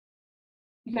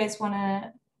you guys want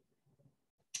to,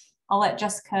 I'll let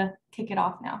Jessica kick it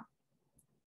off now.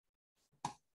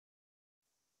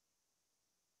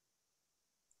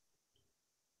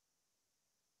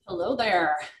 Hello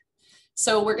there.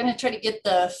 So we're going to try to get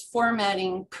the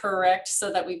formatting correct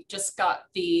so that we've just got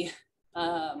the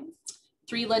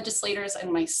 3 legislators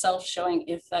and myself showing,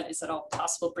 if that is at all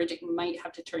possible. Bridget, you might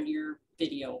have to turn your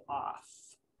video off.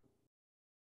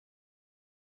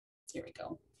 Here we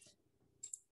go.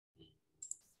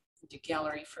 Do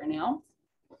gallery for now.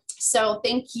 So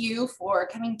thank you for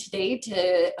coming today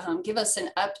to give us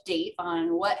an update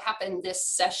on what happened this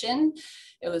session.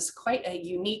 It was quite a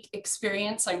unique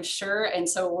experience, I'm sure. And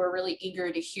so we're really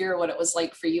eager to hear what it was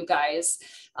like for you guys.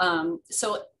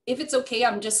 So if it's okay,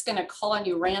 I'm just going to call on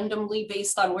you randomly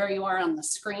based on where you are on the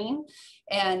screen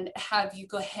and have you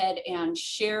go ahead and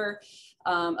share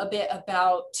a bit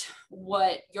about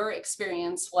what your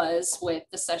experience was with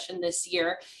the session this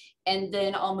year. And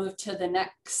then I'll move to the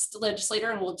next legislator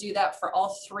and we'll do that for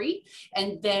all 3.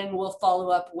 And then we'll follow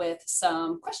up with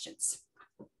some questions.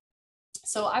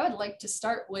 So I would like to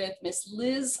start with Miss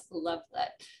Liz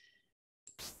Lovelett.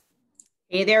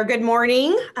 Hey there, good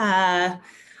morning. I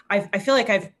feel like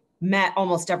I've met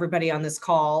almost everybody on this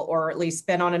call, or at least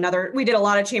been on another. We did a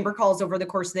lot of chamber calls over the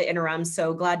course of the interim.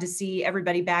 So glad to see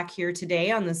everybody back here today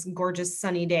on this gorgeous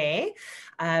sunny day.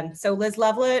 So Liz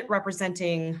Lovelett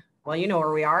representing, well, you know where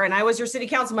we are. And I was your city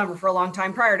council member for a long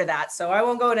time prior to that, so I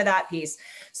won't go into that piece.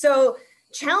 So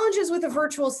challenges with a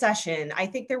virtual session. I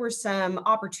think there were some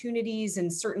opportunities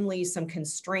and certainly some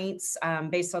constraints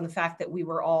based on the fact that we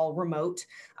were all remote.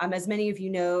 As many of you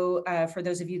know, for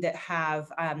those of you that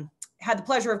have had the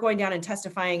pleasure of going down and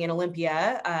testifying in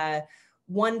Olympia,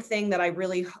 one thing that I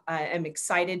really am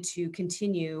excited to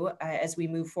continue as we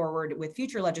move forward with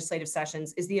future legislative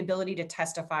sessions is the ability to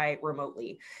testify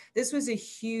remotely. This was a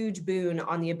huge boon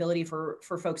on the ability for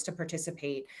folks to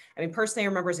participate. I mean, personally, I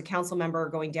remember as a council member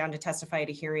going down to testify at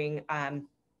a hearing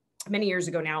many years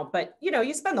ago now, but you know,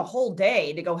 you spend the whole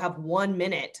day to go have 1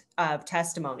 minute of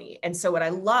testimony. And so what I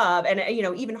love, and you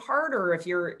know, even harder if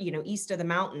you're, you know, east of the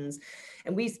mountains,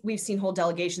 and we've seen whole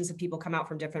delegations of people come out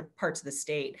from different parts of the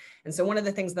state. And so one of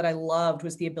the things that I loved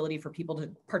was the ability for people to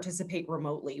participate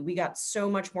remotely. We got so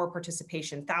much more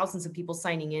participation, thousands of people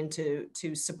signing in to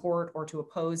support or to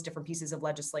oppose different pieces of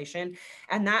legislation.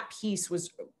 And that piece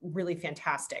was really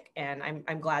fantastic. And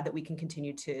I'm glad that we can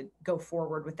continue to go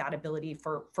forward with that ability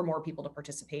for more people to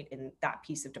participate in that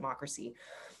piece of democracy.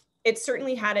 It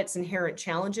certainly had its inherent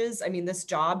challenges. I mean, this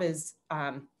job is,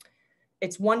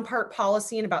 it's 1 part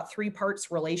policy and about 3 parts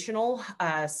relational.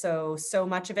 So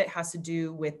much of it has to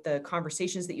do with the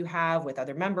conversations that you have with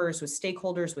other members, with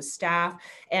stakeholders, with staff.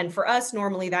 And for us,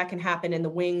 normally that can happen in the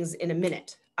wings in a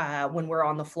minute when we're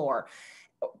on the floor,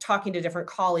 talking to different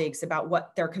colleagues about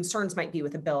what their concerns might be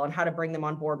with a bill and how to bring them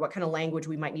on board, what kind of language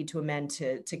we might need to amend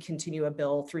to continue a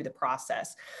bill through the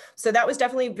process. So that was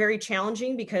definitely very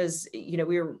challenging because, you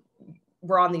know,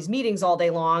 we're on these meetings all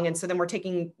day long. And so then we're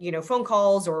taking, you know, phone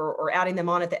calls or adding them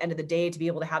on at the end of the day to be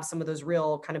able to have some of those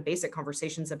real kind of basic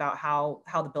conversations about how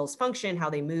the bills function,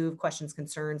 how they move, questions,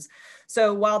 concerns.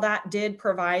 So while that did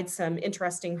provide some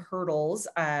interesting hurdles,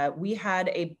 we had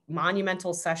a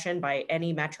monumental session by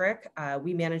any metric.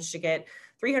 We managed to get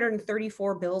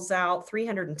 334 bills out,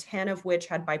 310 of which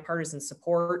had bipartisan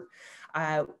support.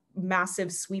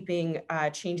 Massive sweeping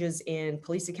changes in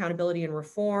police accountability and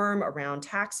reform, around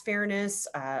tax fairness,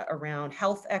 around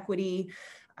health equity,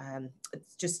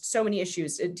 just so many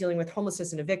issues dealing with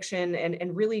homelessness and eviction,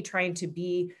 and really trying to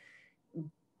be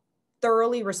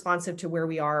thoroughly responsive to where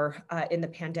we are in the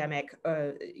pandemic,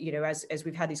 you know, as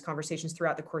we've had these conversations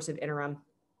throughout the course of interim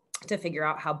to figure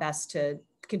out how best to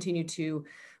continue to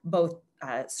both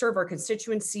serve our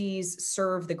constituencies,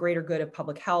 serve the greater good of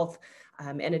public health,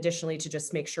 and additionally to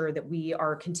just make sure that we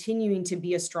are continuing to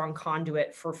be a strong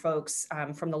conduit for folks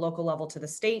from the local level to the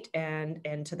state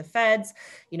and to the feds,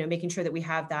 you know, making sure that we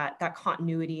have that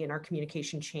continuity in our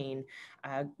communication chain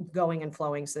going and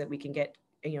flowing so that we can get,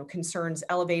 you know, concerns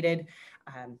elevated.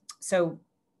 So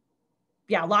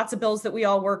yeah, lots of bills that we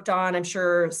all worked on. I'm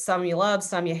sure some you love,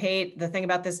 some you hate. The thing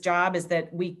about this job is that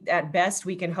at best,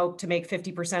 we can hope to make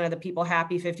 50% of the people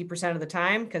happy 50% of the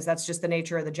time, because that's just the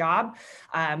nature of the job.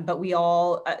 But we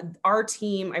all, our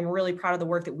team, I'm really proud of the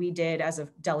work that we did as a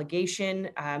delegation.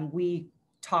 We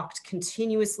talked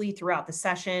continuously throughout the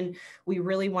session. We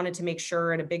really wanted to make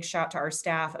sure, and a big shout to our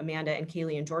staff, Amanda and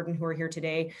Kaylee and Jordan, who are here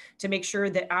today, to make sure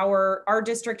that our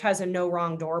district has a no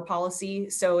wrong door policy.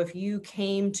 So if you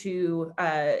came to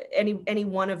any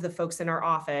one of the folks in our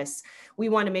office, we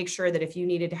want to make sure that if you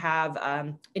needed to have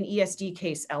an ESD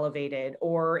case elevated,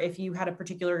 or if you had a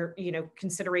particular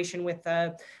consideration with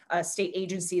a state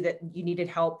agency that you needed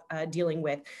help dealing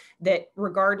with, that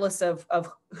regardless of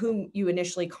whom you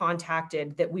initially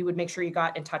contacted, that we would make sure you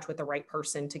got in touch with the right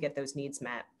person to get those needs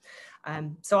met.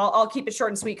 So I'll keep it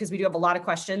short and sweet because we do have a lot of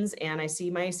questions, and I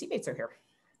see my seatmates are here.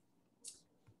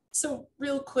 So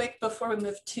real quick, before we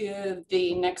move to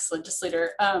the next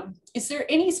legislator, is there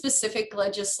any specific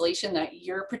legislation that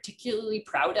you're particularly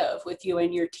proud of with you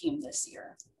and your team this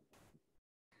year?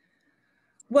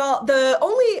 Well,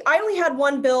 I only had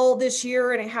one bill this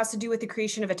year, and it has to do with the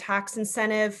creation of a tax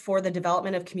incentive for the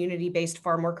development of community-based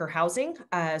farm worker housing.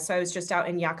 So I was just out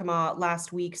in Yakima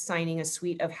last week signing a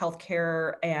suite of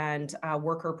healthcare and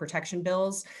worker protection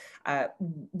bills.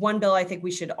 One bill I think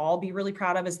we should all be really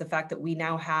proud of is the fact that we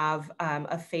now have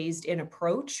a phased-in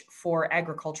approach for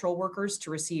agricultural workers to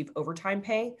receive overtime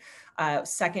pay,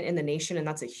 second in the nation, and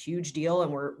that's a huge deal,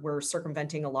 and we're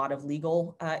circumventing a lot of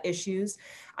legal issues.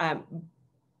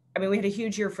 I mean, we had a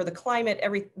huge year for the climate,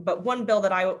 but one bill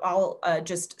that I'll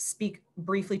just speak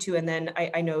briefly to, and then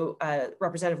I know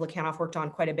Representative Lekanoff worked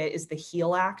on quite a bit, is the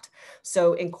HEAL Act.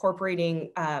 So incorporating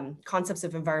concepts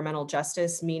of environmental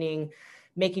justice, meaning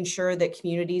making sure that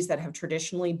communities that have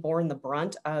traditionally borne the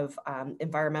brunt of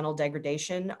environmental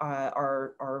degradation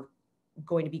are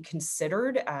going to be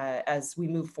considered as we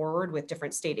move forward with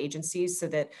different state agencies, so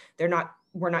that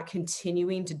we're not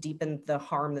continuing to deepen the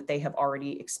harm that they have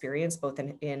already experienced, both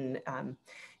in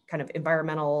kind of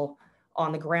environmental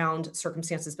on the ground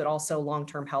circumstances, but also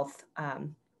long-term health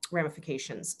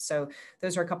ramifications. So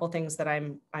those are a couple of things that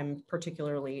I'm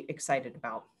particularly excited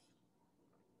about.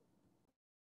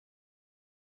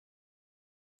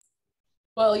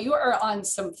 Well, you are on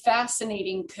some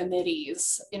fascinating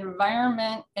committees.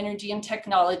 Environment, energy, and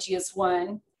technology is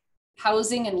one.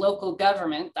 Housing and local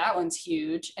government, that one's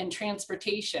huge. And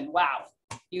transportation, wow,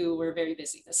 you were very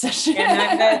busy this session.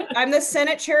 And I'm the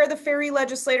Senate chair of the Ferry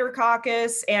Legislator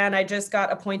Caucus, and I just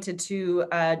got appointed to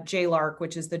JLARC,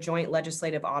 which is the Joint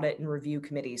Legislative Audit and Review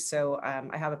Committee. So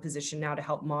I have a position now to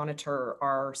help monitor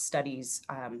our studies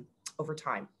over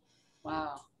time.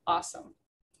 Wow, awesome.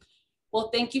 Well,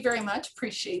 thank you very much.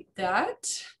 Appreciate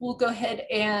that. We'll go ahead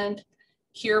and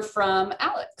hear from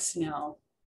Alex now.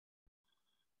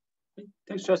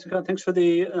 Thanks, Jessica. Thanks for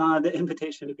the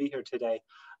invitation to be here today.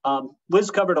 Liz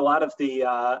covered a lot of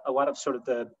sort of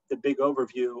the big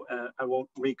overview. I won't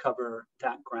recover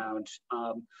that ground,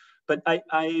 but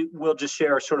I will just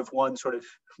share sort of one sort of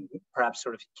perhaps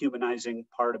sort of humanizing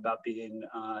part about being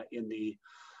in the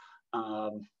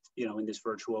in this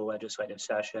virtual legislative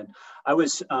session. I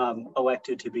was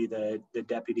elected to be the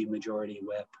deputy majority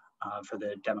whip for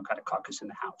the Democratic caucus in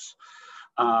the House.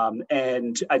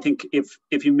 And I think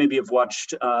if you maybe have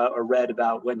watched or read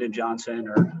about Lyndon Johnson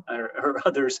or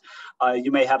others,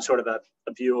 you may have sort of a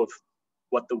view of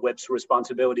what the whip's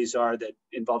responsibilities are that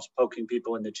involves poking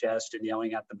people in the chest and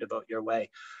yelling at them to vote your way.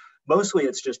 Mostly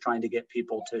it's just trying to get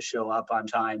people to show up on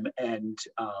time and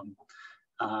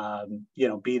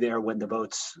be there when the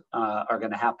votes are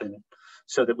going to happen,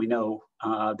 so that we know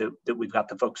that we've got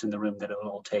the folks in the room that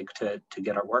it'll take to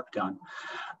get our work done.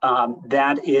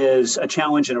 That is a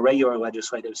challenge in a regular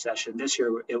legislative session. This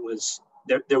year,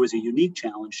 there was a unique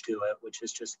challenge to it, which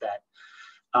is just that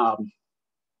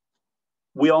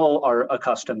we all are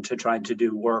accustomed to trying to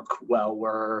do work while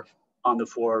we're on the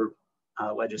floor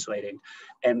legislating,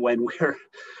 and when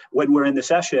we're in the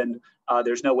session,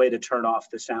 there's no way to turn off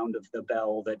the sound of the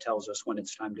bell that tells us when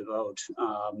it's time to vote.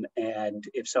 And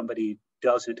if somebody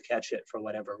doesn't catch it for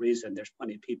whatever reason, there's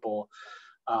plenty of people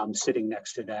sitting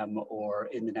next to them or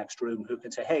in the next room who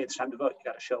can say, hey, it's time to vote,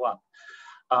 you got to show up.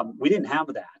 We didn't have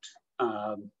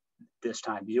that this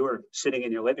time. You were sitting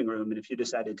in your living room, and if you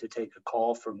decided to take a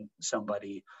call from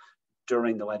somebody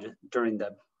during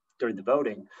the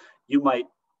voting, you might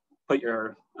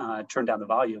turn down the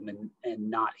volume and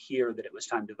not hear that it was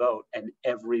time to vote, and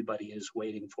everybody is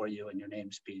waiting for you and your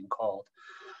name's being called.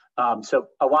 So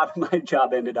a lot of my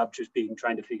job ended up just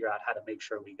trying to figure out how to make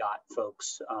sure we got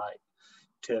folks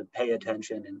to pay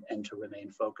attention and to remain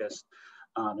focused.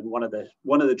 And one of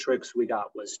the tricks we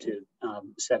got was to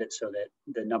set it so that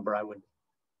the number I would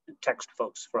text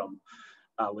folks from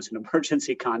was an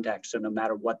emergency contact. So no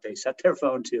matter what they set their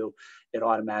phone to, it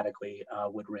automatically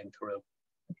would ring through.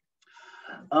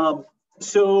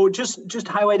 So just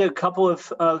highlight a couple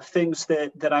of things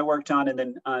that I worked on, and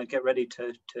then get ready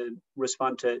to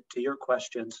respond to your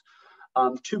questions.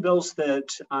 Two bills that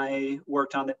I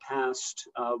worked on that passed.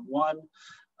 One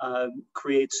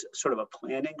creates sort of a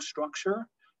planning structure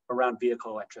around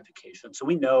vehicle electrification. So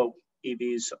we know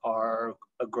EVs are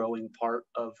a growing part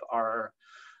of our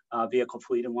vehicle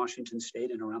fleet in Washington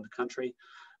State and around the country.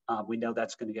 We know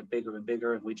that's going to get bigger and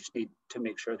bigger, and we just need to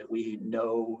make sure that we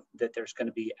know that there's going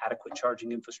to be adequate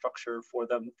charging infrastructure for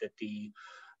them, that the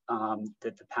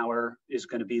power is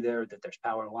going to be there, that there's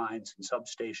power lines and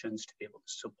substations to be able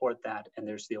to support that, and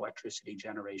there's the electricity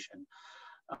generation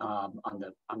on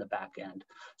the back end.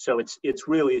 So it's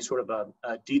really sort of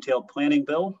a detailed planning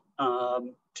bill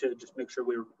to just make sure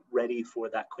we're ready for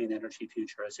that clean energy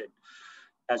future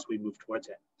as we move towards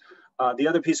it. The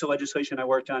other piece of legislation I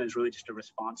worked on is really just a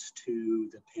response to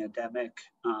the pandemic,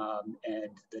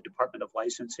 and the Department of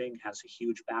Licensing has a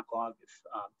huge backlog.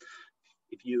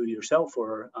 If you yourself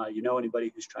or you know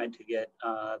anybody who's trying to get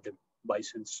the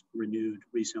license renewed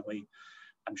recently,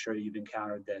 I'm sure you've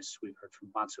encountered this. We've heard from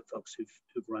lots of folks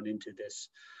who've run into this.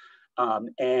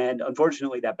 And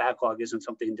unfortunately, that backlog isn't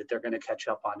something that they're going to catch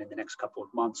up on in the next couple of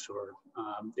months, or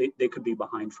they could be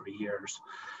behind for years.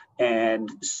 And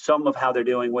some of how they're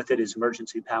dealing with it is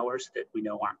emergency powers that we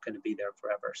know aren't going to be there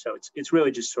forever. So it's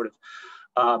really just sort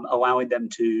of allowing them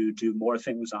to do more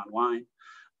things online,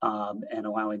 and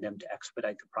allowing them to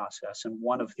expedite the process. And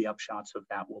one of the upshots of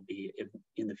that will be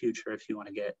in the future, if you want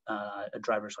to get a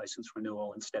driver's license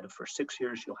renewal, instead of for 6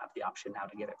 years, you'll have the option now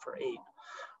to get it for 8.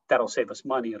 That'll save us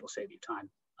money, it'll save you time.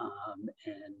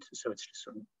 And so it's just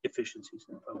some efficiencies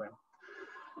in the program.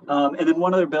 And then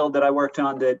one other bill that I worked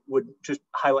on that would just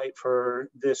highlight for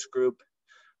this group,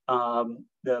 the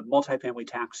multifamily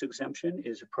tax exemption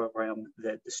is a program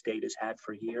that the state has had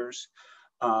for years,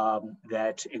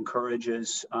 that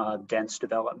encourages dense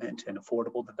development and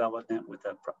affordable development with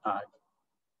a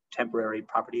temporary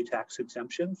property tax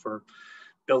exemption for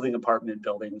building apartment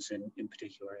buildings in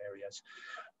particular areas.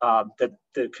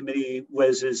 The committee,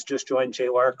 Liz has just joined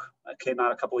JLARC, came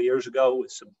out a couple of years ago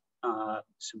with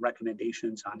some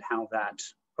recommendations on how that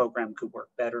program could work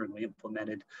better, and we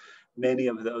implemented many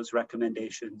of those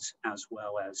recommendations, as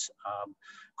well as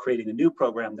creating a new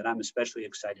program that I'm especially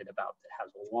excited about that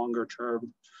has a longer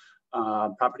term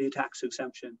property tax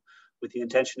exemption, with the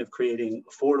intention of creating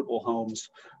affordable homes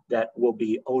that will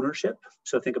be ownership.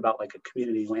 So think about like a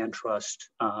community land trust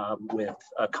with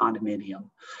a condominium.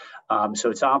 So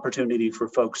it's an opportunity for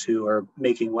folks who are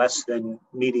making less than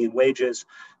median wages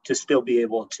to still be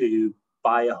able to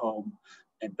buy a home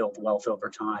and build wealth over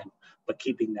time, but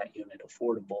keeping that unit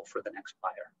affordable for the next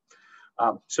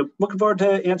buyer. So looking forward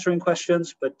to answering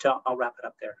questions, but I'll wrap it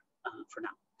up there for now.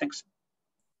 Thanks.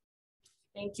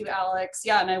 Thank you, Alex.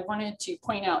 Yeah, and I wanted to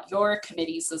point out your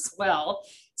committees as well.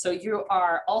 So you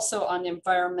are also on the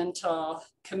Environmental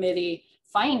Committee,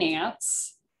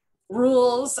 Finance,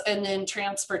 Rules, and then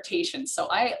Transportation. So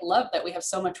I love that we have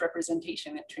so much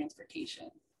representation at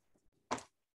Transportation.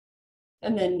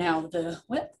 And then now the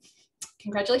WIP.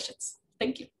 Congratulations.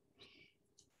 Thank you.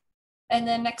 And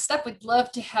then next up, we'd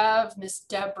love to have Ms.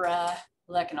 Debra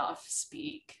Lekanoff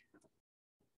speak.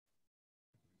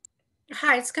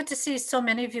 Hi, it's good to see so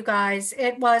many of you guys.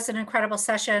 It was an incredible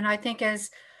session. I think, as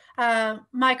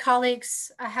my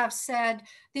colleagues have said,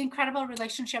 the incredible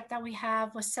relationship that we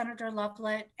have with Senator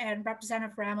Lovelett and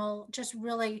Representative Ramel, just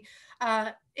really,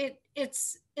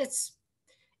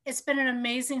 it's been an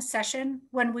amazing session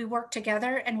when we worked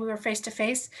together and we were face to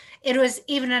face. It was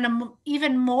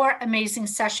even more amazing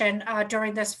session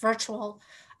during this virtual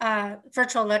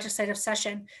legislative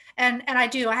session. And I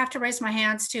have to raise my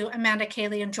hands to Amanda,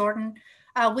 Kaylee, and Jordan.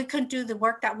 We couldn't do the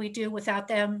work that we do without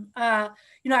them. I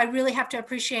really have to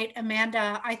appreciate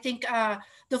Amanda. I think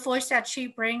the voice that she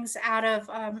brings out of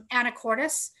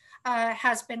Anacortes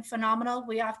has been phenomenal.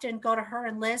 We often go to her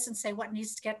and Liz and say what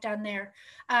needs to get done there.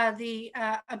 The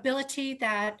ability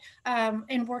that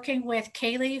in working with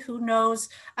Kaylee, who knows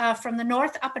from the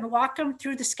north up in Whatcom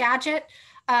through the Skagit,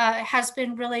 has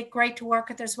been really great to work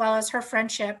with, as well as her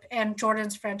friendship and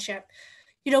Jordan's friendship.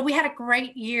 We had a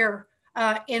great year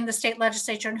in the state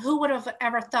legislature, and who would have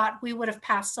ever thought we would have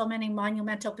passed so many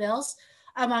monumental bills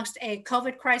amongst a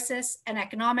COVID crisis, an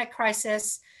economic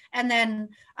crisis, and then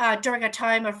during a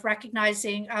time of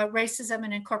recognizing racism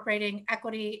and incorporating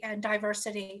equity and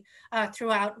diversity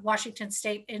throughout Washington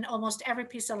state in almost every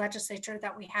piece of legislature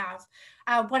that we have.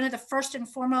 One of the first and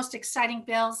foremost exciting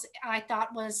bills I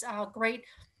thought was great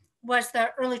was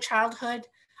the early childhood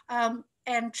and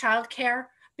childcare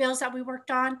bills that we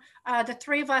worked on. The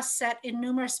three of us sat in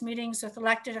numerous meetings with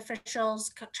elected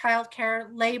officials, childcare,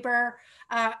 labor,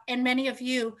 and many of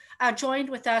you joined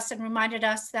with us and reminded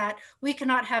us that we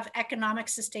cannot have economic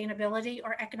sustainability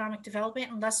or economic development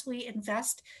unless we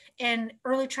invest in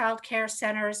early childcare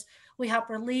centers. We help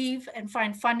relieve and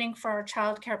find funding for our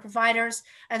childcare providers,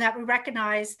 and that we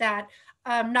recognize that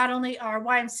not only our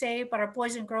YMCA, but our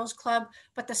Boys and Girls Club,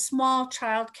 but the small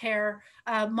childcare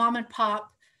mom and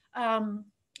pop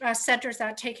centers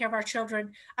that take care of our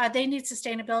children, they need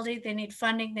sustainability, they need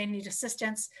funding, they need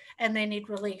assistance, and they need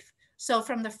relief. So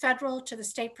from the federal to the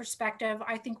state perspective,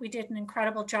 I think we did an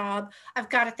incredible job. I've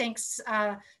got to thank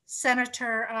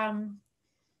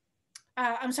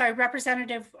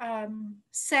Representative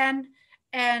Sen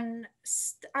and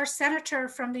our senator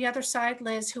from the other side,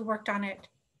 Liz, who worked on it.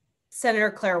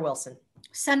 Senator Claire Wilson.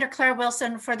 Senator Claire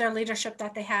Wilson for their leadership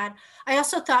that they had. I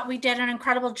also thought we did an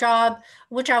incredible job,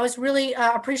 which I was really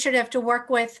appreciative to work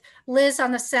with Liz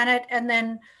on the Senate and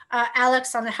then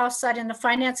Alex on the House side in the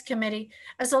Finance Committee.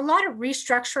 There's a lot of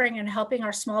restructuring and helping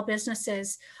our small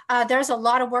businesses. There's a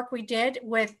lot of work we did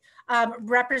with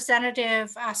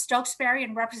Representative Stokesbury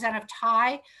and Representative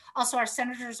Ty, also our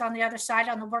senators on the other side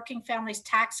on the Working Families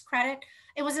Tax Credit.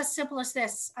 It was as simple as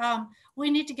this. We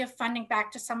need to give funding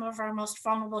back to some of our most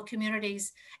vulnerable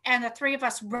communities. And the three of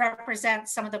us represent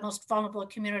some of the most vulnerable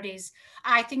communities.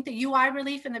 I think the UI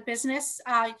relief in the business,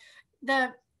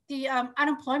 the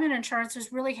unemployment insurance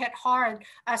was really hit hard.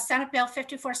 Senate Bill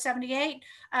 5478,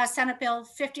 Senate Bill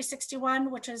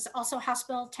 5061, which is also House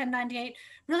Bill 1098,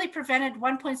 really prevented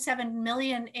 1.7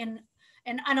 million in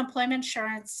unemployment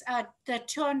insurance. The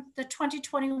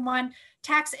 2021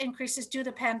 tax increases due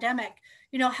to the pandemic,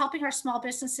 helping our small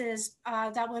businesses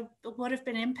that would have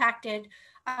been impacted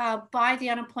by the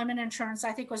unemployment insurance,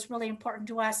 I think was really important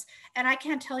to us. And I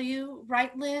can't tell you,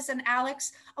 right, Liz and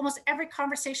Alex, almost every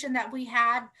conversation that we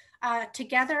had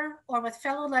together or with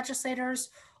fellow legislators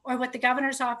or with the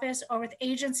governor's office or with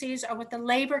agencies or with the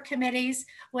labor committees,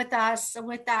 with us,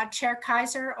 with Chair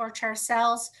Kaiser or Chair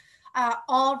Sells,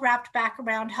 all wrapped back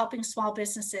around helping small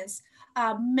businesses.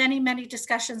 Many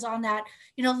discussions on that.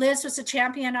 Liz was a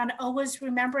champion on always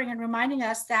remembering and reminding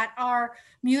us that our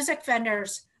music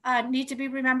vendors need to be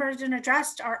remembered and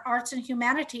addressed, our arts and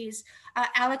humanities.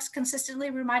 Alex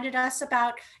consistently reminded us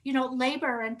about,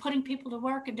 labor and putting people to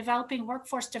work and developing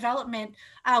workforce development.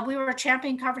 We were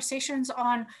championing conversations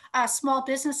on small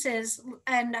businesses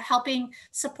and helping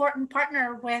support and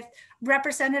partner with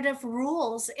representative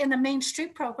rules in the Main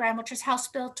Street program, which is House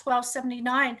Bill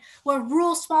 1279, where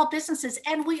rural small businesses,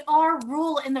 and we are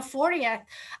rural in the 40th,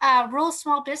 rural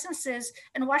small businesses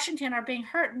in Washington are being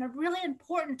hurt. And they're really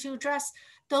important to address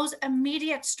those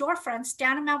immediate storefronts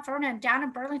down in Mount Vernon, down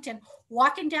in Burlington,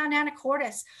 walking down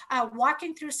Anacortes,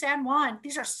 walking through San Juan.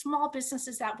 These are small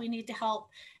businesses that we need to help.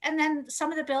 And then some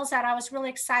of the bills that I was really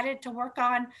excited to work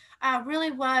on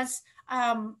really was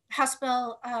House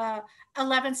Bill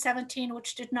 1117,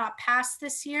 which did not pass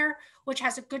this year, which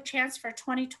has a good chance for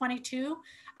 2022.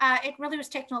 It really was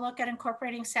taking a look at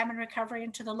incorporating salmon recovery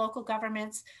into the local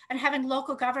governments and having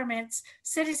local governments,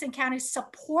 cities and counties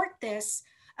support this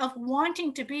of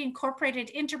wanting to be incorporated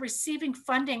into receiving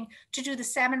funding to do the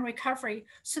salmon recovery,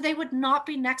 so they would not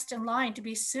be next in line to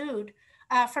be sued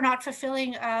for not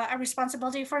fulfilling a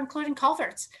responsibility for including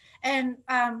culverts. And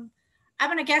I'm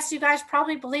gonna guess you guys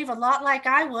probably believe a lot like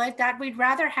I would, that we'd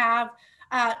rather have,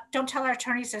 don't tell our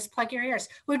attorneys this, plug your ears.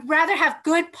 We'd rather have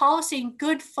good policy and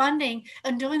good funding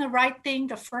and doing the right thing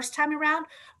the first time around,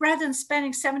 rather than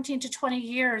spending 17 to 20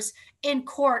 years in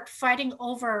court fighting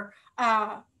over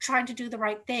trying to do the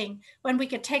right thing, when we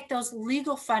could take those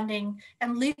legal funding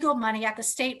and legal money at the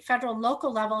state, federal,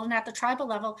 local level, and at the tribal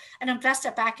level and invest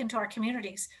it back into our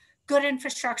communities. Good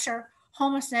infrastructure,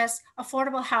 homelessness,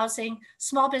 affordable housing,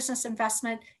 small business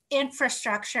investment,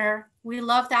 infrastructure. We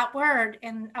love that word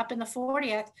up in the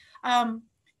 40th.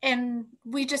 And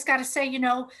we just got to say,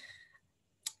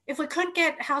 if we couldn't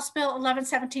get House Bill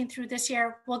 1117 through this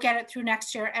year, we'll get it through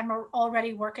next year, and we're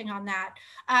already working on that.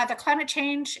 The climate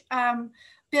change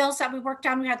bills that we worked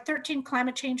on, we had 13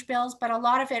 climate change bills, but a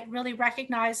lot of it really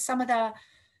recognized some of the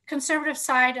conservative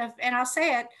side of, and I'll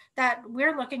say it, that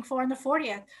we're looking for in the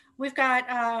 40th. We've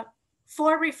got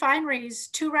 4 refineries,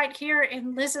 2 right here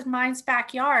in Liz and mine's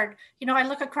backyard. I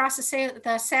look across the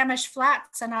Samish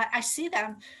Flats and I see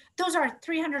them. Those are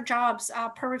 300 jobs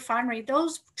per refinery.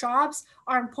 Those jobs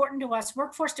are important to us.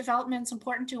 Workforce development is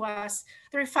important to us.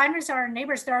 The refineries are our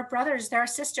neighbors. They're our brothers. They're our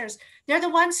sisters. They're the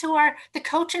ones who are the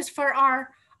coaches for our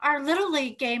Little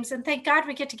League games. And thank God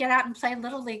we get to get out and play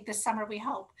Little League this summer, we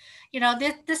hope.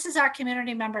 This is our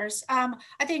community members.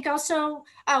 I think also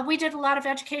we did a lot of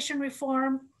education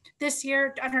reform this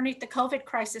year underneath the COVID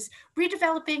crisis,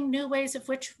 redeveloping new ways of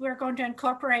which we're going to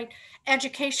incorporate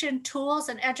education tools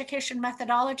and education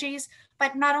methodologies,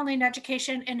 but not only in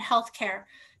education, in healthcare.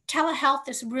 Telehealth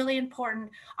is really important.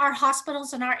 Our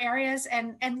hospitals in our areas,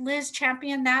 and Liz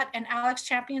championed that, and Alex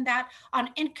championed that, on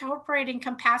incorporating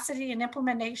capacity and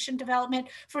implementation development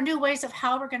for new ways of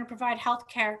how we're going to provide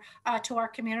healthcare to our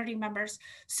community members.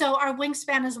 So our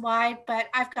wingspan is wide, but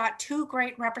I've got two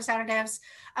great representatives.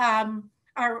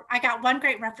 I got one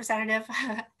great representative,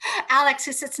 Alex,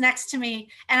 who sits next to me,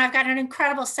 and I've got an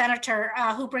incredible senator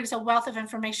who brings a wealth of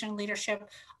information and leadership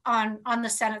on the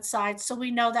Senate side. So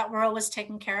we know that we're always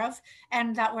taken care of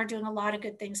and that we're doing a lot of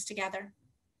good things together.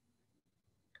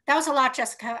 That was a lot,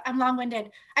 Jessica. I'm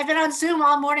long-winded. I've been on Zoom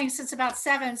all morning since about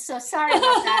 7, so sorry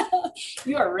about that.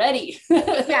 You are ready.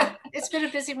 Yeah, it's been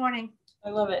a busy morning. I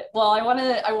love it. Well, I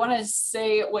want to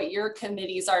say what your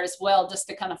committees are as well, just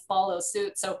to kind of follow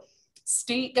suit. So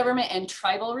state government and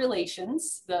tribal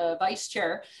relations, the vice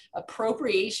chair,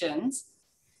 appropriations,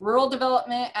 rural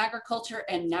development, agriculture,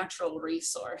 and natural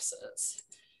resources.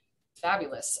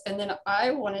 Fabulous. And then I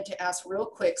wanted to ask real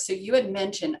quick, so you had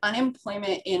mentioned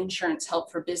unemployment insurance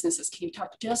help for businesses. Can you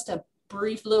talk just a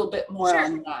brief little bit more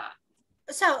on that?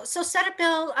 So Senate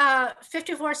Bill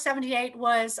 5478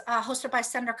 was hosted by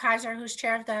Senator Kaiser, who's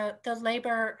chair of the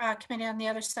Labor Committee on the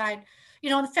other side. You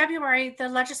know, in February, the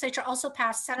legislature also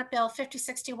passed Senate Bill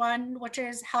 5061, which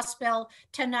is House Bill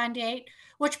 1098,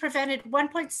 which prevented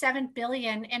 $1.7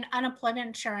 billion in unemployment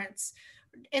insurance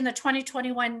in the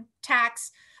 2021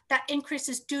 tax that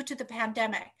increases due to the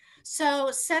pandemic.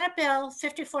 So Senate Bill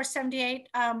 5478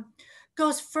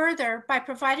 goes further by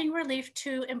providing relief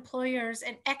to employers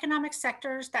in economic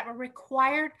sectors that were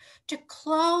required to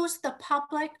close the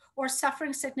public or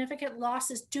suffering significant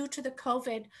losses due to the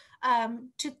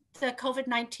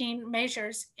COVID-19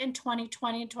 measures in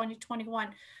 2020 and 2021.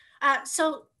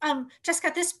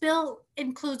 Jessica, this bill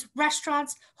includes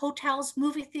restaurants, hotels,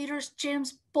 movie theaters,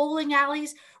 gyms, bowling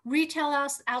alleys, retail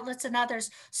outlets, and others.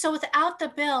 So without the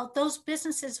bill, those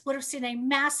businesses would have seen a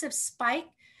massive spike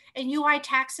in UI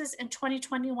taxes in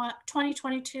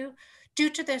 2022 due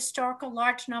to the historical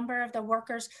large number of the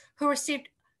workers who received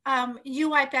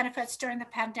UI benefits during the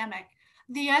pandemic.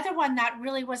 The other one that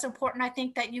really was important, I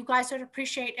think that you guys would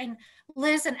appreciate, and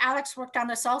Liz and Alex worked on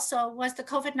this also, was the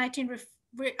COVID-19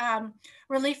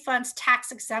 relief funds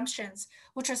tax exemptions,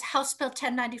 which was House Bill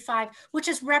 1095, which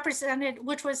is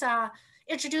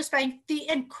introduced by the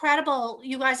incredible,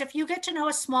 you guys, if you get to know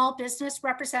a small business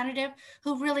representative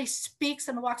who really speaks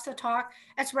and walks the talk,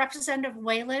 it's Representative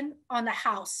Whalen on the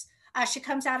House. She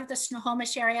comes out of the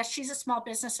Snohomish area. She's a small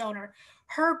business owner.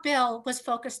 Her bill was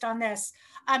focused on this.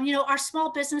 You know, our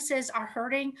small businesses are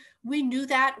hurting. We knew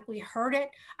that, we heard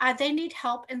it. They need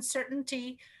help and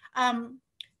certainty.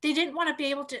 They didn't want to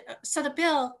be able to, so the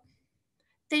bill,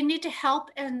 they need to help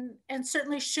and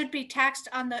certainly should be taxed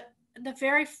on the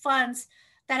very funds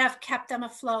that have kept them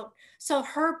afloat. So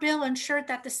her bill ensured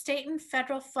that the state and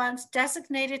federal funds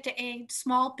designated to aid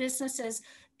small businesses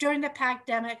during the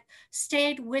pandemic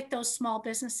stayed with those small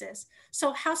businesses.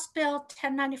 So House Bill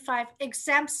 1095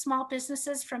 exempts small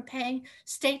businesses from paying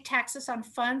state taxes on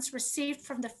funds received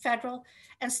from the federal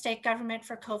and state government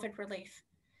for COVID relief.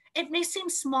 It may seem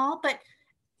small, but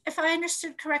if I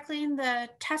understood correctly in the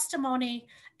testimony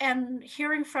and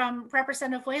hearing from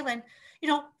Representative Whalen, you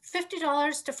know,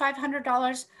 $50 to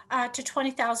 $500 to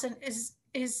 $20,000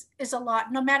 is a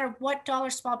lot. No matter what dollar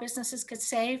small businesses could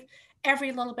save,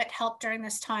 every little bit helped during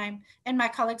this time. And my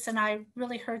colleagues and I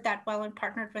really heard that well and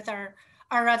partnered with our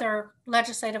other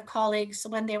legislative colleagues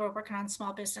when they were working on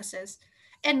small businesses.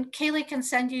 And Kaylee can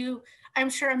send you,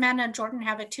 I'm sure Amanda and Jordan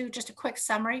have it too, just a quick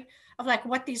summary of like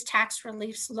what these tax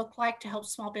reliefs look like to help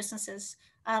small businesses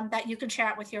that you can share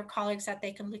it with your colleagues that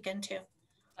they can look into.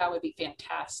 That would be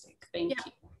fantastic. Thank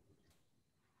you.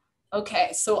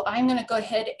 Okay, so I'm going to go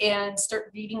ahead and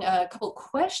start reading a couple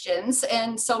questions.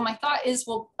 And so my thought is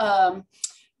we'll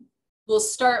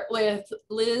start with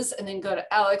Liz and then go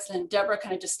to Alex and then Deborah,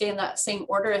 kind of just stay in that same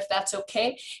order if that's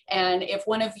okay. And if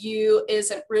one of you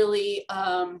isn't really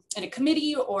in a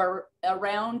committee or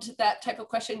around that type of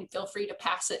question, feel free to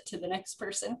pass it to the next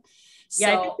person.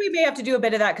 Yeah, I think we may have to do a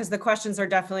bit of that because the questions are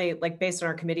definitely like based on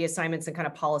our committee assignments and kind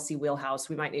of policy wheelhouse.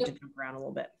 We might need to jump around a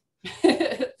little bit.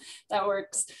 That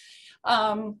works.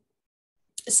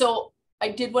 So I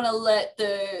did want to let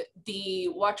the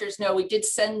watchers know we did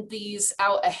send these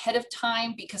out ahead of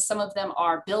time because some of them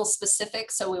are bill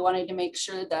specific. So we wanted to make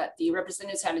sure that the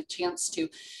representatives had a chance to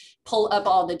pull up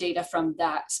all the data from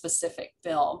that specific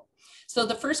bill. So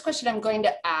the first question I'm going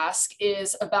to ask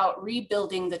is about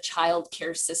rebuilding the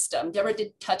childcare system. Debra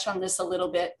did touch on this a little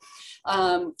bit.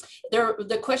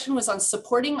 The question was on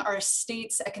supporting our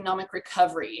state's economic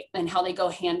recovery and how they go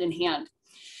hand in hand.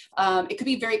 It could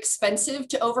be very expensive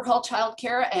to overhaul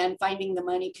childcare, and finding the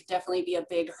money could definitely be a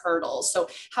big hurdle. So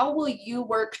how will you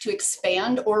work to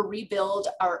expand or rebuild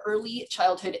our early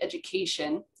childhood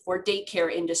education or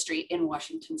daycare industry in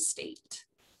Washington state?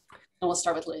 And we'll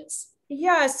start with Liz.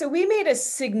 Yeah, so we made a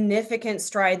significant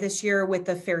stride this year with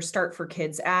the Fair Start for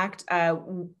Kids Act.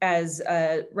 As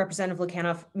Representative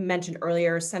Lekanoff mentioned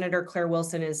earlier, Senator Claire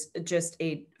Wilson is just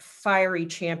a fiery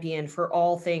champion for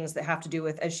all things that have to do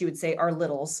with, as she would say, our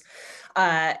littles.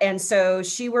 And so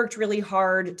she worked really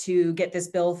hard to get this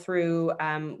bill through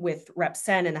with Rep.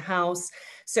 Sen in the House.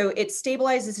 So it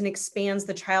stabilizes and expands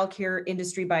the childcare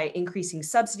industry by increasing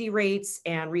subsidy rates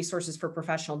and resources for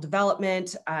professional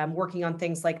development, working on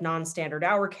things like non-standard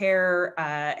hour care,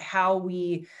 how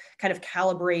we kind of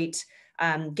calibrate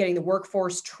getting the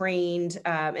workforce trained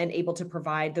and able to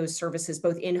provide those services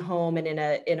both in home and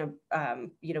in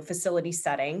a facility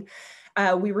setting.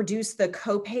 We reduced the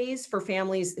co-pays for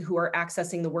families who are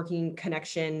accessing the Working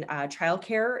Connection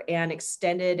childcare and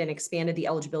extended and expanded the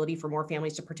eligibility for more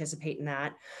families to participate in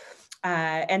that.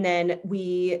 And then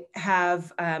we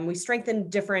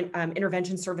strengthened different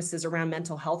intervention services around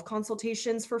mental health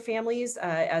consultations for families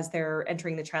as they're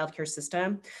entering the childcare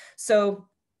system. So,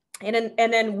 and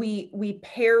then we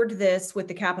paired this with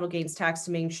the capital gains tax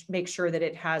to make sure that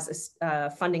it has a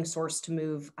funding source to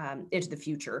move into the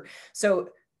future. So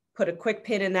put a quick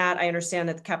pin in that. I understand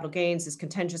that the capital gains is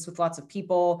contentious with lots of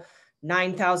people.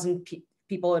 9,000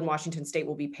 people in Washington state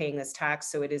will be paying this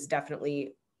tax. So it is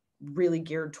definitely really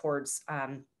geared towards,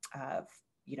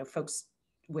 folks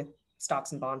with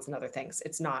stocks and bonds and other things.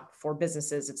 It's not for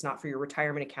businesses. It's not for your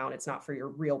retirement account. It's not for your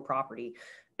real property,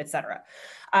 et cetera.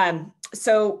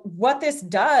 So what this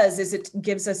does is it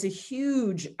gives us a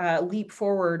huge leap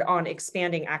forward on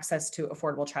expanding access to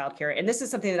affordable childcare. And this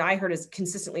is something that I heard as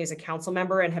consistently as a council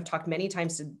member and have talked many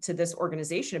times to this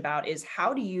organization about is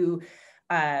how do you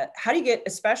get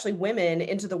especially women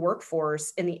into the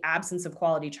workforce in the absence of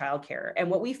quality childcare? And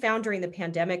what we found during the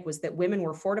pandemic was that women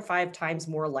were 4 to 5 times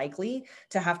more likely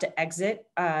to have to exit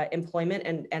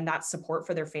employment and that support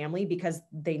for their family because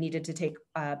they needed to take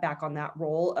back on that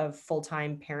role of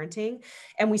full-time parenting.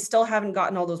 And we still haven't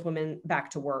gotten all those women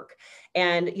back to work.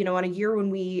 And, on a year when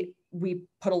we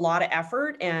put a lot of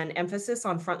effort and emphasis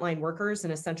on frontline workers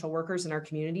and essential workers in our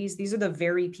communities, these are the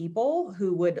very people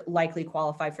who would likely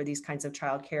qualify for these kinds of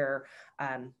childcare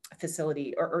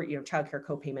facility or childcare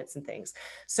co-payments and things.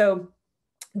 So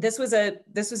this was a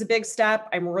big step.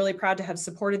 I'm really proud to have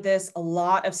supported this. A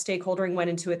lot of stakeholdering went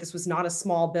into it. This was not a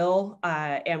small bill,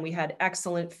 and we had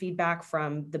excellent feedback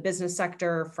from the business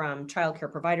sector, from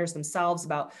childcare providers themselves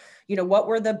about, what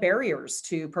were the barriers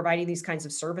to providing these kinds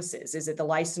of services? Is it the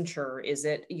licensure? Is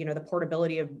it, the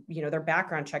portability of, their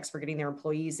background checks for getting their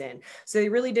employees in? So they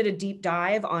really did a deep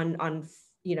dive on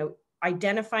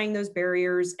identifying those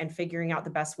barriers and figuring out the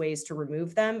best ways to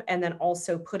remove them, and then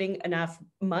also putting enough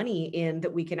money in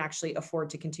that we can actually afford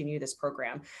to continue this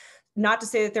program. Not to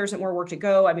say that there isn't more work to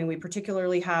go. I mean, we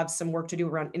particularly have some work to do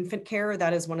around infant care.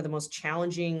 That is one of the most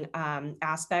challenging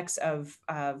aspects of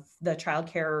the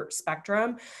childcare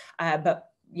spectrum. But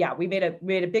yeah, we made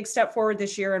a big step forward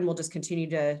this year, and we'll just continue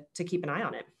to keep an eye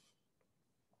on it.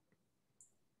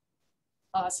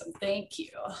 Awesome, thank you.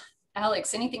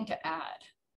 Alex, anything to add?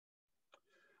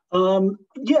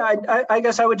 I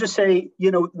guess I would just say,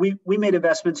 we made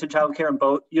investments in childcare in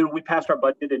both, we passed our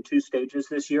budget in 2 stages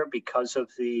this year because of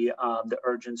the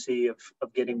urgency of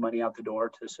getting money out the door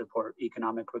to support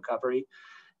economic recovery.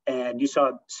 And you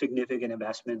saw significant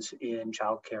investments in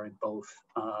childcare in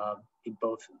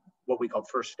both what we call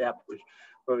First Step,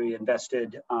 where we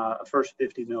invested first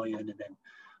 $50 million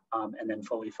and then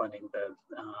fully funding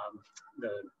the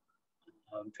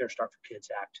Fair Start for Kids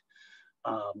Act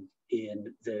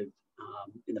in the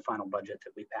final budget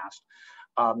that we passed.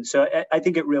 So I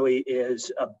think it really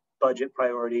is a budget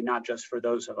priority, not just for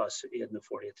those of us in the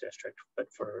 40th district, but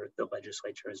for the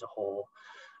legislature as a whole.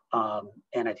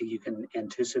 And I think you can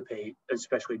anticipate,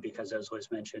 especially because, as Liz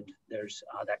mentioned, there's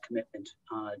that commitment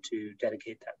to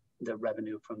dedicate the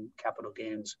revenue from capital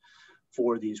gains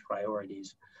for these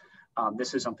priorities.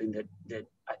 This is something that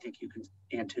I think you can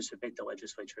anticipate the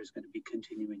legislature is going to be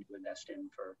continuing to invest in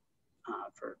for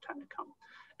time to come.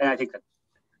 And I think that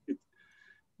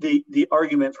the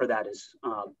argument for that is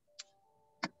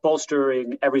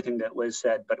bolstering everything that Liz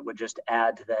said, but it would just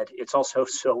add that it's also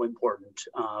so important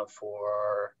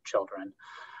for children.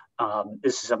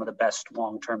 this is some of the best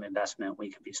long-term investment we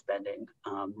could be spending.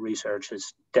 Research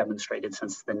has demonstrated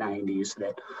since the 90s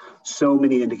that so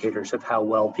many indicators of how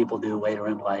well people do later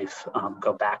in life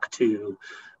go back to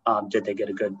did they get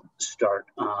a good start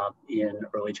in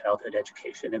early childhood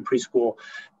education and preschool.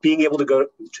 Being able to go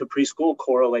to preschool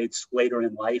correlates later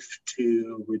in life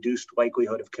to reduced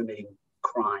likelihood of committing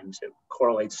crimes. It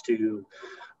correlates to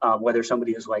whether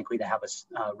somebody is likely to have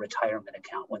a retirement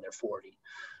account when they're 40.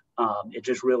 It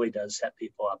just really does set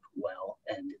people up well,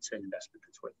 and it's an investment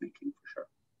that's worth making for sure.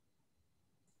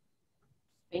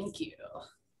 Thank you.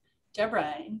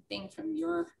 Debra, anything from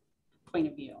your point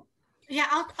of view? Yeah,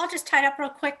 I'll just tie it up real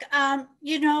quick.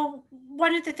 You know,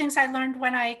 one of the things I learned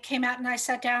when I came out and I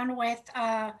sat down with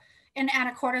in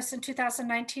Anacortes in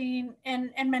 2019,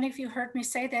 and many of you heard me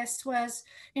say this, was,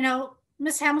 you know,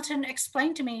 Ms. Hamilton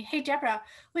explained to me, hey, Debra,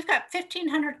 we've got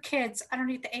 1,500 kids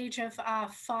underneath the age of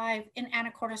 5 in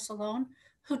Anacortes alone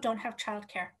who don't have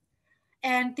childcare.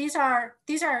 And these are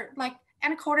like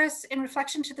Anacortes, in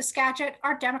reflection to the Skagit,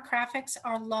 our demographics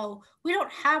are low. We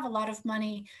don't have a lot of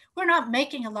money. We're not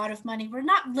making a lot of money. We're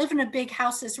not living in big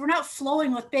houses. We're not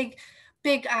flowing with big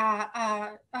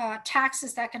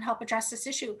taxes that can help address this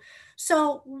issue.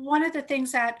 So one of the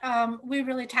things that we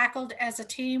really tackled as a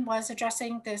team was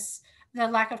addressing the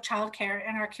lack of childcare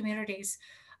in our communities.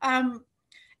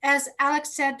 As Alex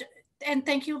said, and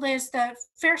thank you, Liz, the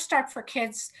Fair Start for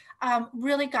Kids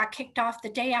really got kicked off the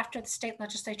day after the state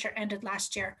legislature ended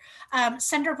last year.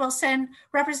 Senator Wilson,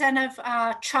 Representative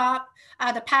Chop,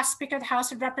 the past Speaker of the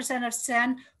House, and Representative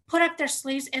Sen put up their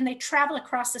sleeves and they travel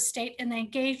across the state and they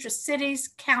engage with cities,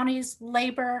 counties,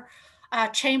 labor,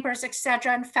 chambers,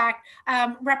 etc. In fact,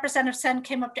 Representative Sen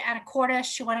came up to Anacortes,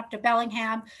 she went up to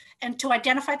Bellingham, and to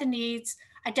identify the needs,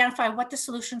 identify what the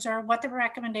solutions are, what the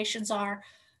recommendations are.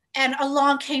 And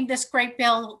along came this great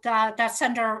bill that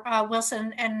Senator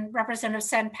Wilson and Representative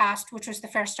Sen passed, which was the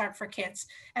Fair Start for Kids.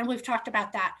 And we've talked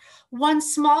about that. One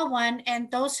small one,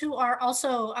 and those who are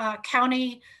also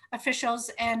county officials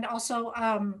and also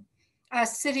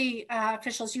city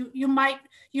officials, you might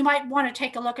want to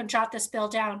take a look and jot this bill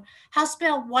down. House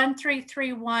Bill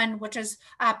 1331, which is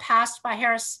passed by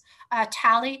Harris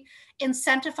Talley,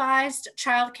 incentivized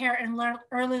childcare and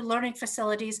early learning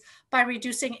facilities by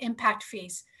reducing impact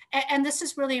fees. And this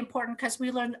is really important because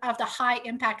we learned of the high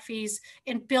impact fees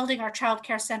in building our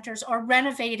childcare centers or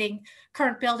renovating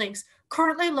current buildings.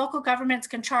 Currently, local governments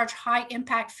can charge high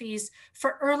impact fees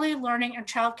for early learning and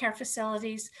childcare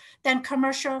facilities than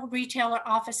commercial, retail, or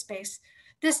office space.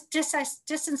 This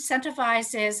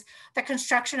disincentivizes the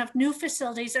construction of new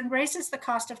facilities and raises the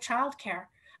cost of childcare.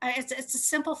 It's a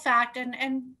simple fact,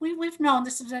 and we've known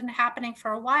this has been happening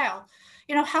for a while.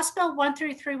 You know, House Bill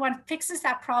 1331 fixes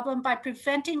that problem by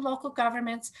preventing local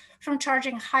governments from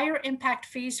charging higher impact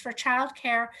fees for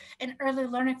childcare and early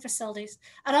learning facilities.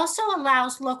 It also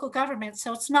allows local governments,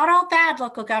 so it's not all bad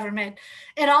local government.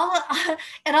 It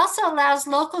also allows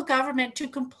local government to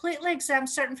completely exempt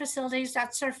certain facilities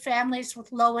that serve families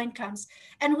with low incomes.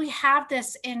 And we have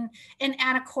this in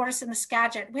Anacortes and the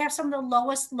Skagit. We have some of the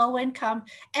lowest low income,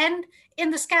 and in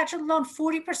the Skagit alone,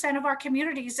 40% of our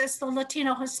communities is the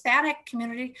Latino Hispanic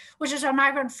community, which is our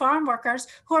migrant farm workers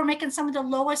who are making some of the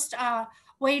lowest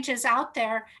wages out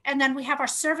there. And then we have our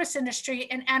service industry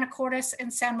in Anacortes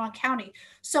and San Juan County.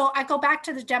 So I go back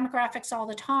to the demographics all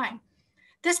the time.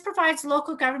 This provides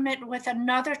local government with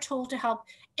another tool to help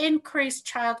increase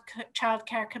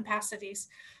childcare capacities.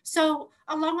 So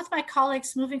along with my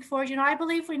colleagues moving forward, you know, I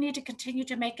believe we need to continue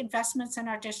to make investments in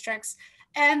our districts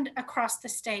and across the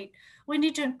state. We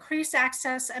need to increase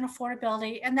access and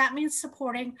affordability, and that means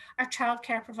supporting our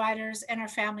childcare providers and our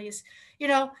families. You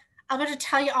know, I'm going to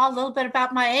tell you all a little bit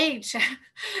about my age.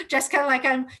 Just kind of like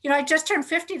I just turned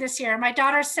 50 this year. My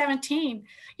daughter's 17.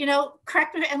 You know,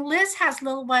 correct me. And Liz has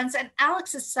little ones, and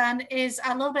Alex's son is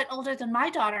a little bit older than my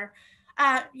daughter.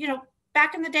 You know,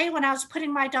 back in the day when I was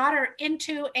putting my daughter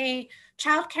into a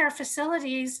childcare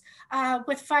facilities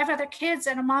with 5 other kids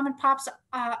and a mom and pop's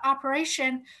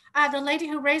operation, the lady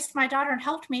who raised my daughter and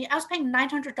helped me, I was paying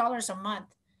 $900 a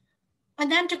month.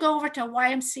 And then to go over to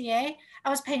YMCA, I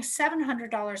was paying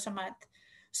 $700 a month.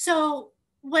 So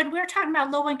when we're talking about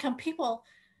low income people,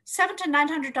 $700 to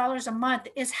 $900 a month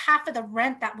is half of the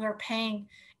rent that we're paying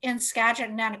in Skagit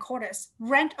and Anacortes.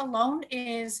 Rent alone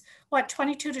is what,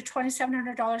 $2,200 to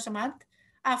 $2,700 a month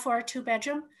for a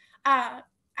 2-bedroom.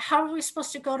 How are we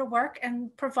supposed to go to work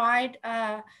and provide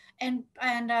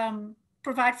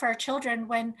provide for our children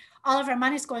when all of our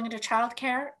money is going into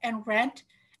childcare and rent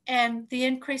and the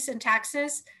increase in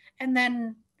taxes, and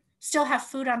then still have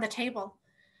food on the table?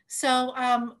 So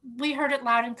we heard it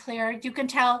loud and clear. You can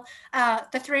tell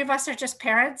the three of us are just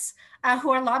parents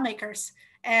who are lawmakers.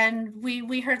 And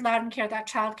we heard loud and clear that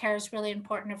childcare is really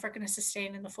important if we're going to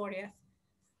sustain in the 40th.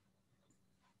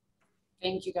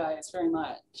 Thank you guys very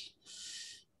much.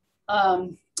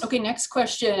 Okay, next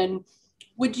question.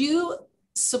 Would you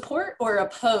support or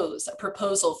oppose a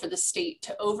proposal for the state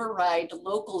to override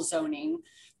local zoning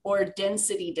or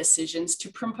density decisions to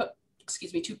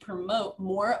promote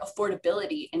more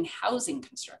affordability in housing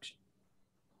construction?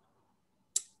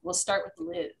 We'll start with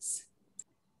Liz.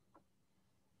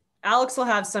 Alex will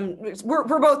have some,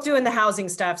 we're both doing the housing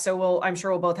stuff, so I'm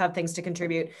sure we'll both have things to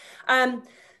contribute.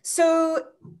 So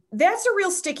that's a real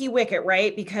sticky wicket,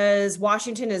 right? Because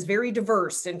Washington is very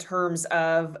diverse in terms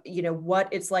of, what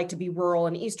it's like to be rural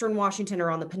in Eastern Washington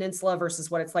or on the peninsula versus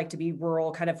what it's like to be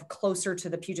rural kind of closer to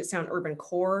the Puget Sound urban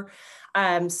core.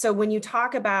 So when you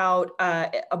talk about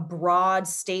a broad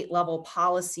state level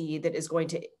policy that is going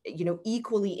to,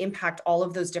 equally impact all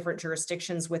of those different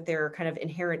jurisdictions with their kind of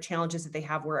inherent challenges that they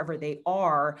have wherever they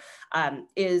are,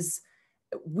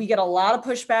 we get a lot of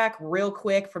pushback real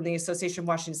quick from the Association of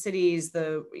Washington Cities,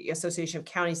 the Association of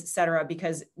Counties, et cetera,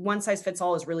 because one size fits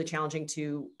all is really challenging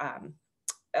to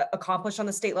accomplish on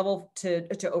the state level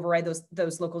to override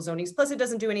those local zonings. Plus, it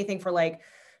doesn't do anything for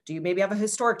do you maybe have a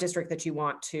historic district that you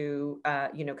want to,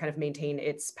 kind of maintain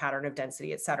its pattern of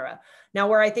density, et cetera. Now,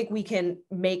 where I think we can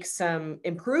make some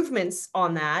improvements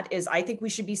on that is I think we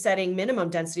should be setting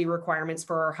minimum density requirements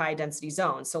for our high density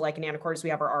zones. So like in Anacortes, we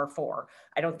have our R4.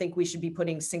 I don't think we should be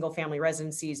putting single family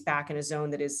residencies back in a zone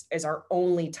that is our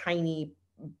only tiny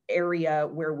area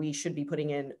where we should be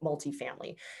putting in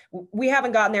multifamily. We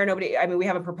haven't gotten there. We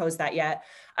haven't proposed that yet.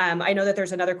 I know that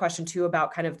there's another question too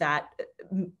about kind of that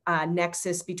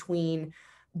nexus between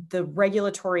the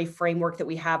regulatory framework that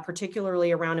we have,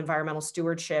 particularly around environmental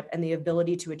stewardship and the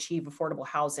ability to achieve affordable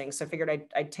housing. So I figured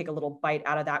I'd take a little bite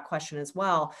out of that question as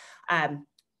well.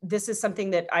 This is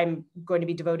something that I'm going to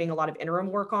be devoting a lot of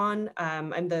interim work on.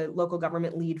 I'm the local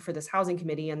government lead for this housing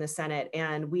committee in the Senate,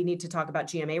 and we need to talk about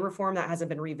GMA reform that hasn't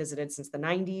been revisited since the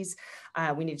 90s.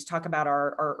 We need to talk about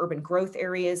our urban growth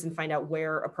areas and find out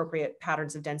where appropriate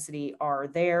patterns of density are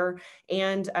there.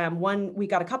 And we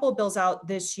got a couple of bills out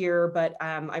this year, but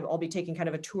I'll be taking kind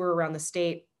of a tour around the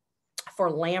state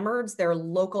for LAMERDs. They're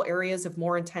local areas of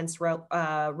more intense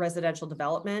residential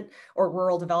development or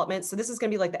rural development. So this is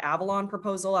going to be like the Avalon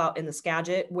proposal out in the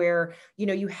Skagit, where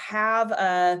you have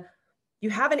an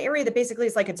area that basically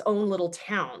is like its own little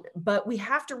town, but we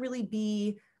have to really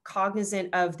be cognizant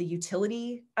of the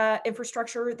utility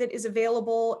infrastructure that is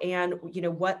available, and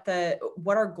what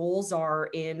our goals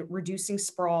are in reducing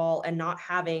sprawl and not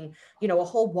having a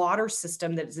whole water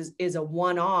system that is a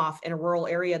one-off in a rural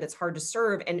area that's hard to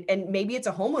serve, and maybe it's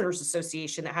a homeowners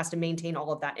association that has to maintain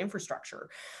all of that infrastructure.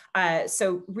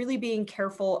 So really being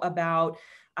careful about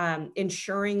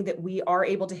ensuring that we are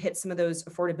able to hit some of those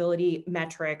affordability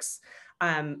metrics,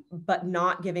 but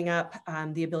not giving up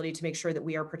the ability to make sure that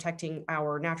we are protecting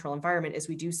our natural environment as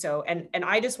we do so. And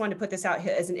I just wanted to put this out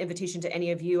as an invitation to any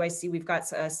of you. I see we've got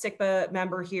a SICPA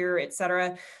member here, et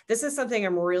cetera. This is something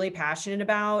I'm really passionate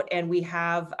about, and we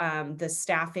have the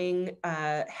staffing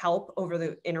help over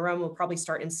the interim. Will probably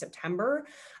start in September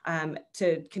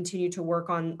to continue to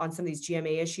work on some of these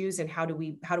GMA issues and how do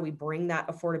we bring that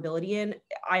affordability in.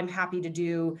 I'm happy to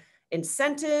do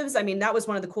incentives. I mean, that was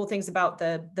one of the cool things about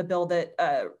the bill that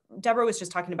Debra was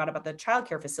just talking about the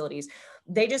childcare facilities.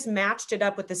 They just matched it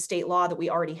up with the state law that we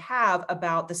already have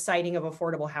about the siting of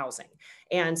affordable housing.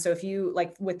 And so if you,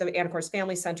 like with the Anacortes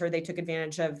Family Center, they took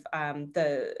advantage of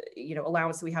the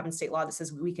allowance that we have in state law that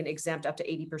says we can exempt up to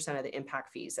 80% of the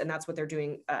impact fees. And that's what they're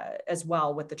doing as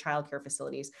well with the childcare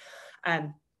facilities.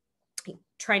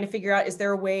 Trying to figure out, is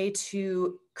there a way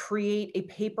to create a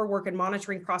paperwork and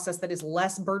monitoring process that is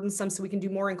less burdensome so we can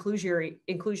do more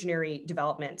inclusionary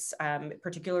developments,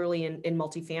 particularly in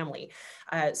multifamily.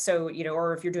 So,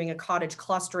 or if you're doing a cottage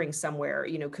clustering somewhere,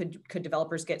 could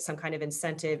developers get some kind of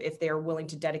incentive if they're willing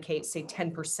to dedicate, say,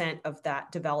 10% of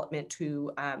that development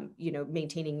to,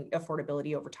 maintaining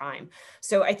affordability over time.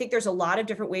 So I think there's a lot of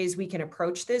different ways we can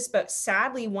approach this, but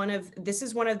sadly, this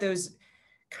is one of those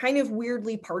kind of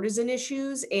weirdly partisan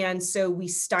issues. And so we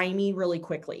stymie really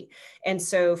quickly. And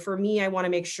so for me, I want to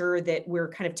make sure that we're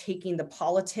kind of taking the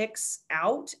politics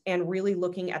out and really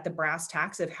looking at the brass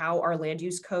tacks of how our land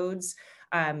use codes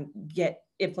get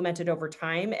implemented over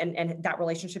time, and that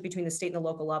relationship between the state and the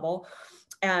local level.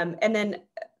 And then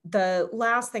the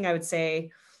last thing I would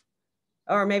say,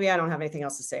 or maybe I don't have anything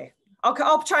else to say.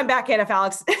 I'll chime back in if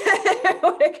Alex,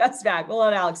 when it comes back, we'll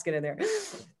let Alex get in there.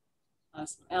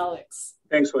 Awesome. Alex.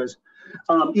 Thanks, Liz.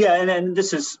 Yeah, and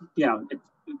this is,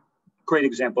 great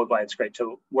example of why it's great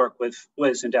to work with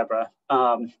Liz and Debra.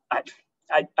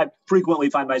 I frequently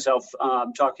find myself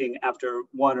talking after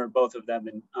one or both of them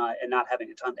and not having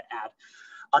a ton to add.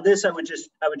 On this, I would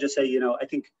just say, you know, I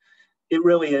think it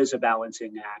really is a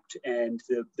balancing act, and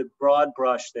the broad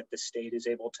brush that the state is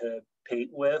able to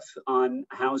paint with on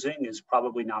housing is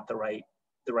probably not the right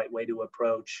way to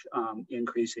approach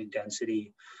increasing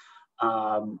density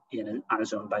on a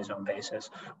zone by zone basis.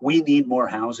 We need more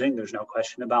housing. There's no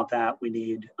question about that. We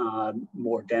need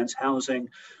more dense housing.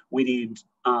 We need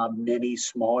many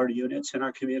smaller units in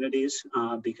our communities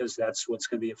because that's what's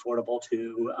going to be affordable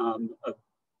to a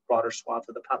broader swath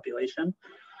of the population.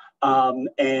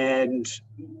 And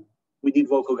we need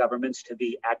local governments to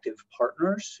be active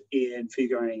partners in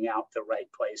figuring out the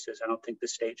right places. I don't think the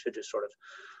state should just sort of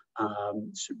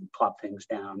plop things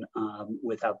down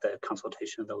without the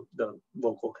consultation of the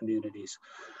local communities.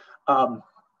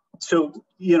 So,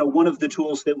 you know, one of the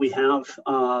tools that we have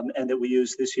and that we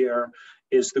use this year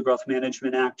is the Growth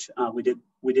Management Act. We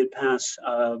did pass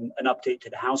an update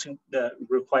to the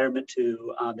requirement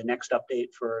to the next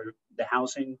update for the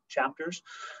housing chapters.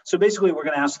 So basically, we're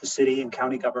going to ask the city and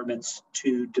county governments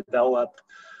to develop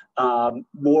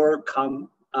more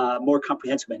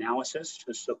comprehensive analysis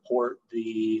to support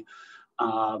the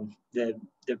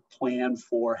plan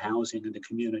for housing in the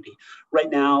community. Right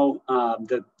now,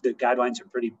 the guidelines are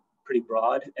pretty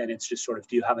broad, and it's just sort of,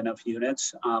 do you have enough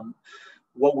units?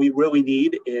 What we really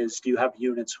need is, do you have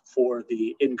units for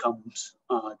the incomes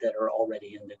that are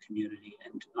already in the community?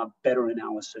 And better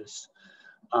analysis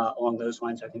along those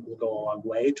lines, I think, will go a long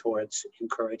way towards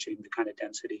encouraging the kind of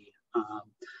density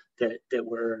that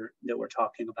we're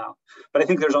talking about. But I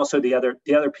think there's also the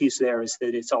other piece there is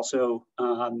that it's also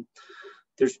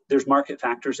there's market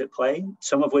factors at play,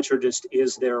 some of which are just,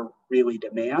 is there really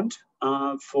demand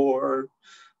for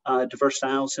diverse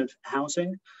styles of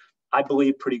housing? I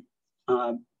believe pretty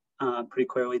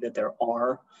clearly that there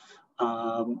are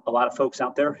a lot of folks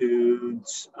out there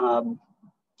who's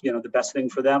the best thing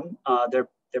for them, their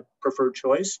preferred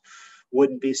choice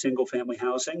wouldn't be single family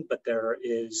housing, but there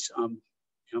is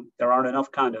there aren't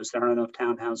enough condos, there aren't enough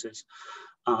townhouses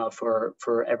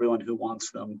for everyone who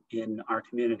wants them in our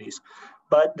communities.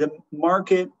 But the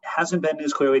market hasn't been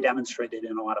as clearly demonstrated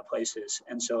in a lot of places.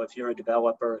 And so if you're a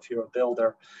developer, if you're a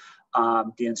builder,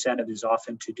 the incentive is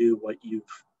often to do what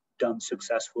you've done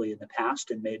successfully in the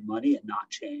past and made money and not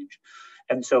change.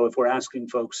 And so if we're asking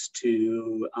folks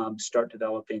to start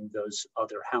developing those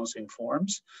other housing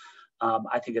forms,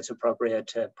 I think it's appropriate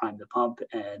to prime the pump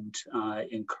and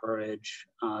encourage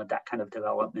that kind of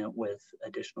development with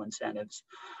additional incentives.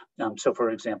 So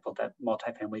for example, that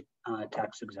multifamily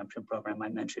tax exemption program I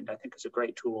mentioned, I think is a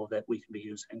great tool that we can be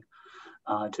using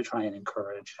to try and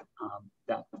encourage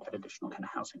that additional kind of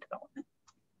housing development.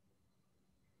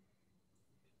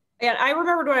 And I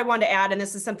remembered what I wanted to add, and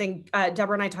this is something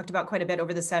Debra and I talked about quite a bit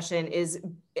over the session, is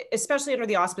especially under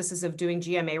the auspices of doing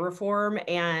GMA reform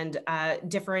and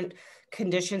different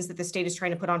conditions that the state is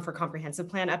trying to put on for comprehensive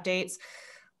plan updates.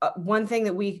 One thing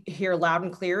that we hear loud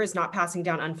and clear is not passing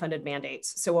down unfunded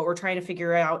mandates. So what we're trying to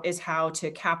figure out is how to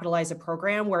capitalize a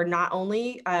program where not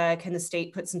only can the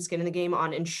state put some skin in the game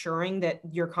on ensuring that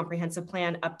your comprehensive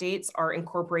plan updates are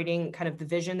incorporating kind of the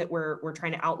vision that we're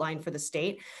trying to outline for the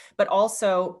state, but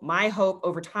also my hope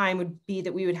over time would be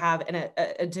that we would have an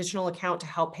additional account to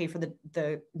help pay for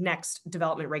the next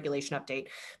development regulation update.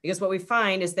 Because what we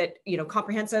find is that,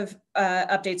 comprehensive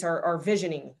updates are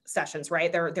visioning sessions,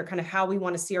 right? They're kind of how we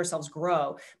want to see ourselves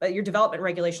grow, but your development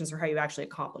regulations are how you actually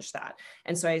accomplish that.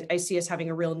 And so I see us having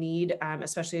a real need,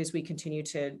 especially as we continue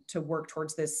to work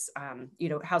towards this,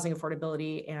 housing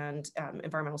affordability and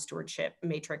environmental stewardship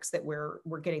matrix, that we're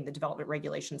getting the development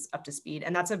regulations up to speed.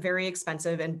 And that's a very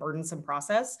expensive and burdensome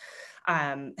process,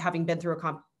 having been through a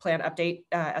comp plan update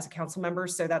as a council member.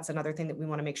 So that's another thing that we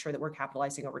want to make sure that we're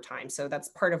capitalizing over time. So that's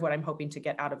part of what I'm hoping to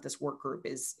get out of this work group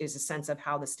is a sense of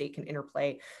how the state can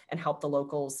interplay and help the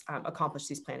locals accomplish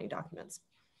these planning documents.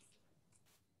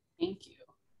 Thank you.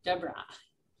 Debra.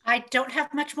 I don't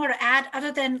have much more to add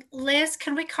other than, Liz,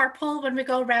 can we carpool when we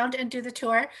go around and do the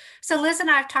tour? So Liz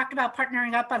and I have talked about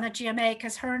partnering up on the GMA,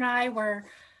 because her and I were,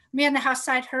 me on the House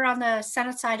side, her on the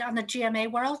Senate side on the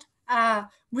GMA world.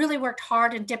 Really worked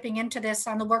hard in dipping into this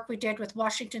on the work we did with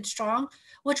Washington Strong,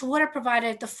 which would have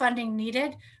provided the funding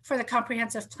needed for the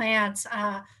comprehensive plans.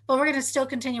 But we're going to still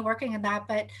continue working on that.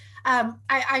 But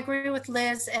I agree with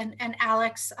Liz and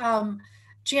Alex.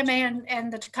 GMA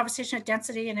and the conversation of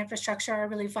density and infrastructure are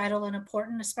really vital and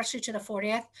important, especially to the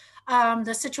 40th.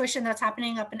 The situation that's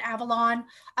happening up in Avalon,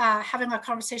 having a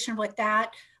conversation with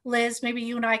that. Liz, maybe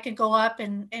you and I could go up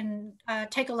and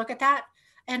take a look at that.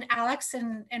 and Alex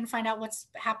and find out what's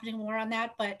happening more on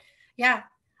that. But yeah,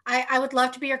 I would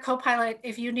love to be your co-pilot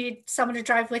if you need someone to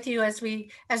drive with you as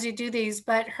you do these.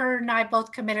 But her and I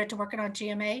both committed to working on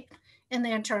GMA in the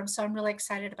interim, so I'm really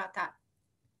excited about that.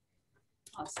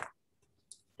 Awesome.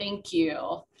 Thank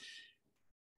you.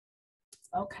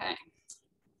 Okay.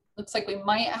 Looks like we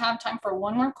might have time for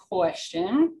one more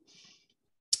question.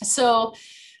 So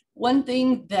one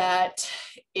thing that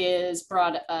is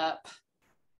brought up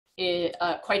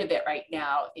quite a bit right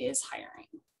now is hiring.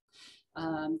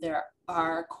 There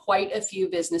are quite a few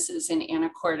businesses in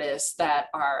Anacortes that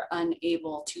are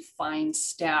unable to find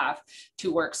staff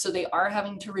to work. So they are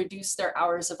having to reduce their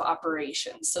hours of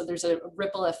operation. So there's a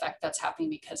ripple effect that's happening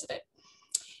because of it.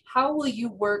 How will you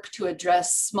work to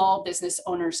address small business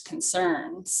owners'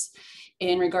 concerns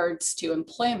in regards to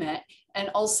employment and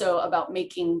also about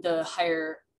making the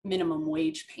higher minimum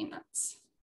wage payments?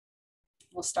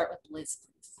 We'll start with Liz, please.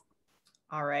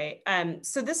 All right.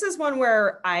 So this is one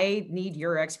where I need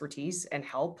your expertise and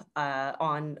help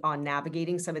on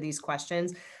navigating some of these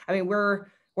questions. I mean, we're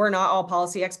not all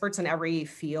policy experts in every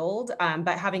field,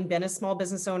 but having been a small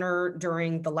business owner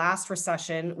during the last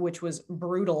recession, which was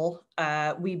brutal,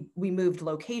 we moved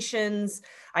locations.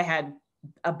 I had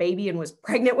a baby and was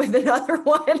pregnant with another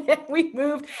one. And we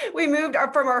moved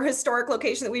from our historic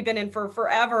location that we've been in for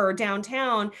forever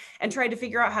downtown and tried to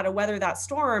figure out how to weather that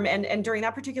storm. And during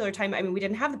that particular time, I mean, we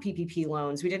didn't have the PPP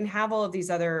loans. We didn't have all of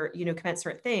these other,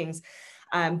 commensurate things.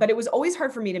 But it was always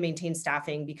hard for me to maintain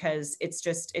staffing because it's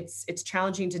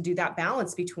challenging to do that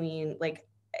balance between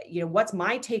what's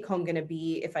my take home going to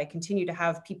be if I continue to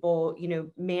have people,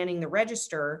 manning the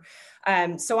register.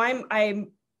 So I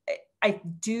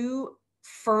do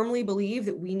firmly believe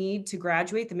that we need to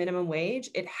graduate the minimum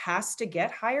wage. It has to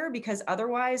get higher because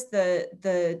otherwise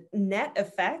the net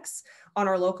effects on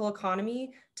our local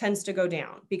economy tends to go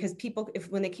down because people,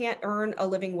 when they can't earn a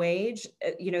living wage,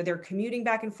 they're commuting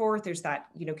back and forth. There's that,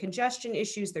 congestion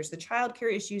issues, there's the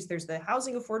childcare issues, there's the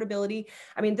housing affordability.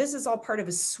 I mean, this is all part of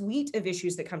a suite of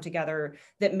issues that come together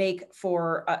that make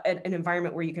for an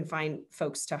environment where you can find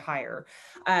folks to hire.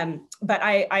 But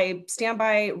I stand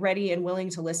by ready and willing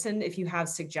to listen if you have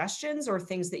suggestions or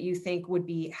things that you think would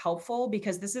be helpful,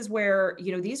 because this is where,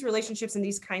 these relationships and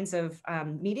these kinds of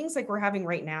meetings like we're having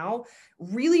right now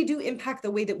really do impact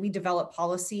the way that we develop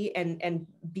policy and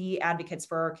be advocates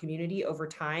for our community over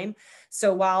time.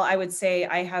 So while I would say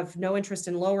I have no interest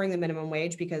in lowering the minimum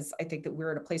wage because I think that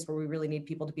we're at a place where we really need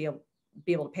people to be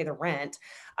able to pay the rent,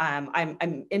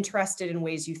 I'm interested in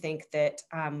ways you think that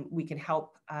we can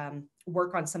help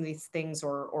work on some of these things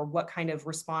or what kind of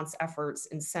response efforts,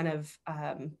 incentive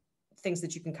things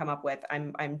that you can come up with.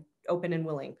 I'm open and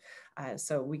willing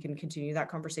so we can continue that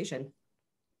conversation.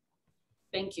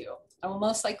 Thank you. I will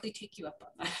most likely take you up on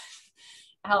that.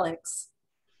 Alex.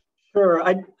 Sure.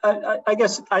 I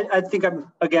guess I think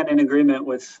I'm again in agreement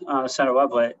with Senator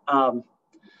Lovelett.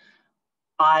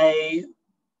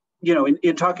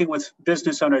 In talking with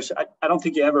business owners, I don't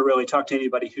think you ever really talk to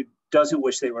anybody who doesn't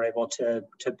wish they were able to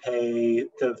pay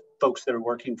the folks that are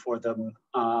working for them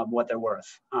what they're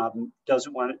worth.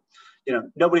 Doesn't want,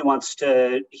 nobody wants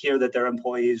to hear that their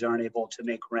employees aren't able to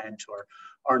make rent or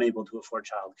aren't able to afford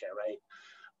childcare, right?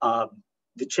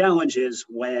 The challenge is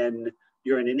when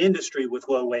you're in an industry with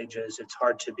low wages, it's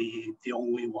hard to be the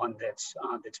only one that's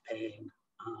paying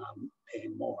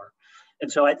more.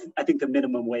 And so I think the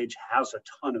minimum wage has a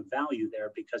ton of value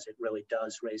there because it really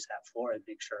does raise that floor and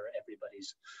make sure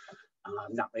everybody's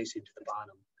not racing to the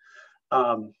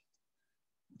bottom.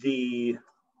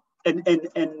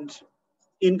 And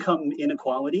income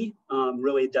inequality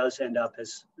really does end up,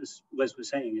 as Liz was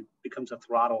saying, it becomes a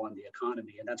throttle on the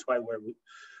economy. And that's why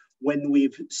when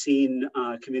we've seen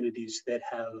communities that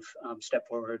have stepped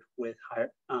forward with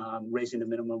raising the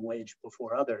minimum wage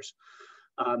before others,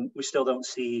 we still don't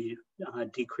see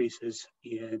decreases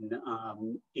in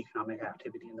economic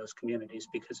activity in those communities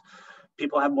because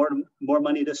people have more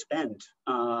money to spend.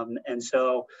 And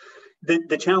so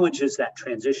the challenge is that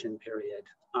transition period.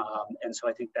 And so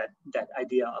I think that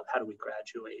idea of how do we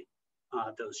graduate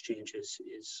those changes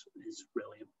is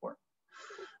really important.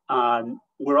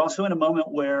 We're also in a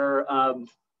moment where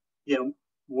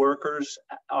workers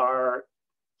are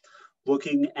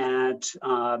looking at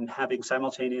having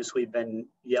simultaneously been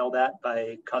yelled at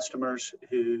by customers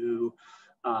who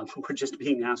were just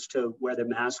being asked to wear their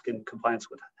mask in compliance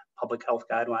with public health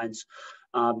guidelines.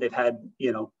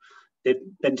 They've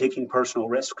been taking personal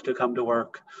risk to come to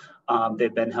work.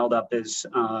 They've been held up as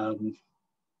our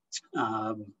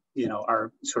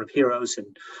sort of heroes.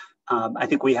 And I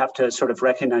think we have to sort of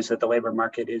recognize that the labor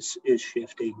market is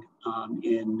shifting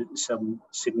in some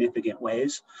significant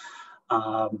ways.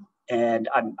 And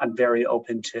I'm very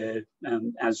open to,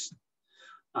 as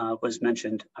was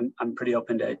mentioned, I'm pretty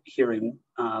open to hearing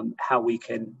how we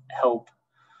can help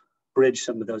bridge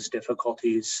some of those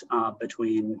difficulties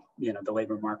between, the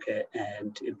labor market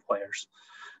and employers.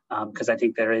 Because I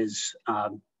think there is,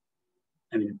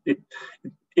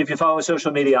 if you follow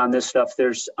social media on this stuff,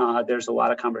 there's a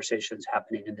lot of conversations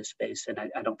happening in this space, and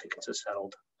I don't think it's a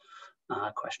settled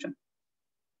question.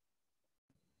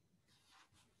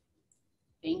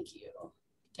 Thank you.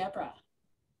 Debra.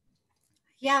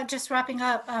 Yeah, just wrapping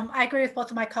up. I agree with both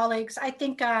of my colleagues. I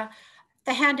think the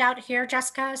handout here,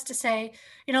 Jessica, is to say,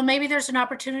 maybe there's an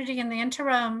opportunity in the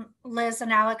interim, Liz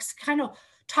and Alex, kind of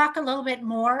talk a little bit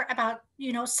more about,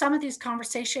 some of these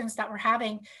conversations that we're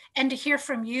having and to hear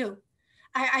from you.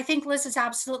 I think Liz is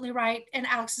absolutely right and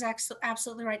Alex is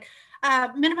absolutely right.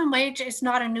 Minimum wage is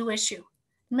not a new issue.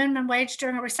 Minimum wage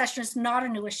during a recession is not a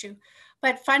new issue,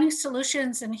 but finding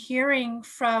solutions and hearing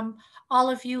from all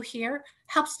of you here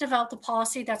helps develop the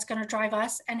policy that's going to drive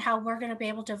us and how we're going to be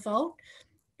able to vote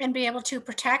and be able to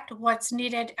protect what's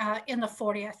needed in the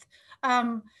 40th.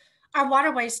 Our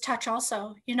waterways touch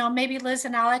also, maybe Liz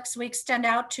and Alex, we extend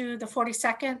out to the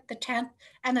 42nd, the 10th,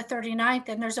 and the 39th.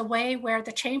 And there's a way where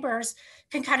the chambers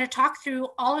can kind of talk through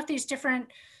all of these different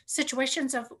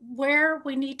situations of where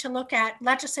we need to look at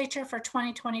legislature for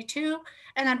 2022,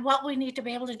 and then what we need to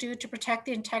be able to do to protect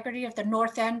the integrity of the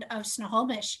north end of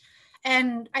Snohomish.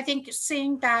 And I think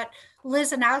seeing that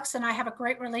Liz and Alex and I have a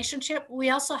great relationship, we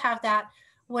also have that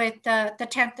with the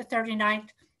 10th, the 39th,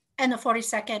 and the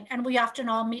 42nd. And we often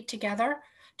all meet together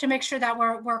to make sure that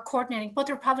we're coordinating both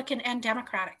Republican and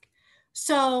Democratic.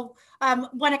 So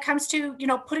when it comes to,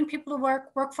 putting people to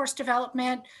work, workforce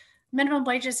development, minimum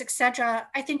wages, et cetera,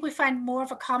 I think we find more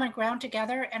of a common ground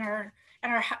together in our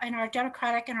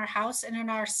Democratic in our House and in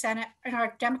our Senate, in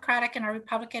our Democratic and our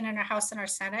Republican in our House and our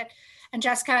Senate. And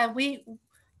Jessica,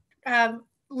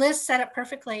 Liz said it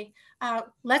perfectly.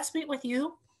 Let's meet with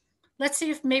you. Let's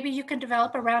see if maybe you can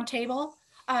develop a roundtable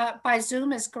by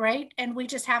Zoom is great. And we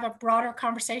just have a broader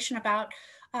conversation about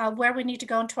where we need to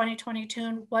go in 2022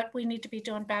 and what we need to be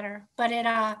doing better. But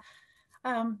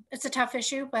it's a tough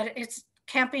issue, but it's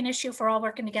can't be an issue for all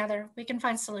working together. We can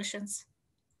find solutions.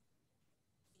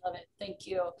 Love it. Thank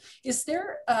you. Is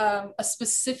there a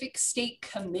specific state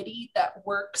committee that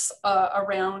works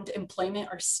around employment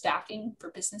or staffing for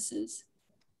businesses?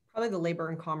 Probably the Labor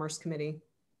and Commerce Committee.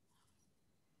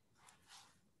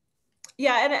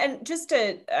 Yeah, and just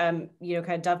to kind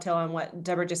of dovetail on what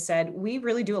Debra just said, we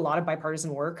really do a lot of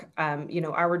bipartisan work.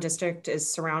 Our district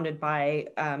is surrounded by,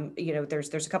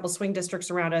 there's a couple swing districts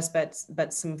around us,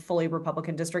 but some fully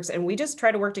Republican districts, and we just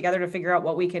try to work together to figure out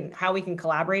how we can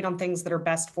collaborate on things that are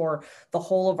best for the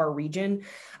whole of our region.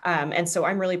 And so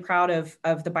I'm really proud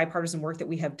of the bipartisan work that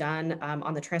we have done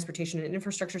on the transportation and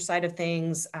infrastructure side of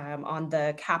things, on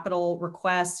the capital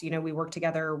requests. We work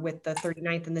together with the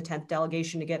 39th and the 10th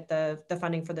delegation to get the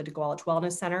funding for the Degwallich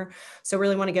Wellness Center. So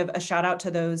really want to give a shout out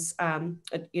to those,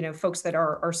 folks that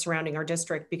are surrounding our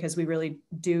district, because we really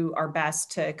do our best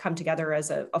to come together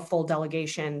as a full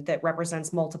delegation that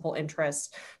represents multiple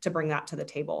interests to bring that to the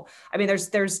table. I mean,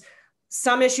 there's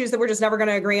some issues that we're just never going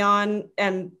to agree on.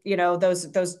 And, we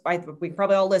can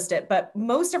probably all list it, but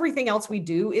most everything else we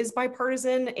do is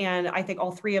bipartisan. And I think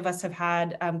all three of us have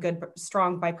had good,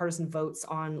 strong bipartisan votes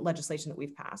on legislation that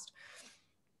we've passed.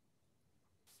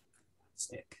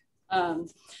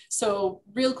 So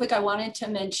real quick, I wanted to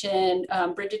mention,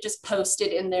 Bridget just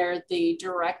posted in there the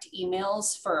direct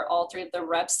emails for all three of the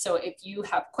reps. So if you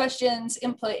have questions,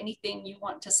 input, anything you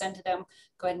want to send to them,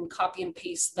 go ahead and copy and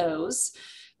paste those.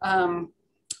 I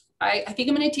think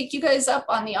I'm going to take you guys up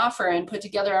on the offer and put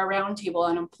together a roundtable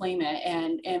on employment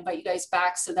and invite you guys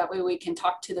back so that way we can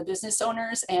talk to the business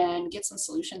owners and get some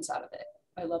solutions out of it.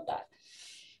 I love that.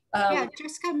 Yeah,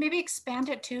 Jessica, maybe expand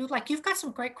it too. Like, you've got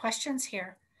some great questions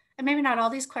here, and maybe not all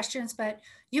these questions, but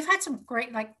you've had some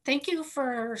great, thank you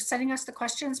for sending us the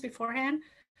questions beforehand,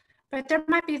 but there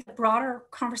might be the broader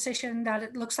conversation that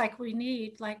it looks like we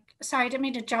need. Sorry, I didn't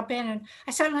mean to jump in, and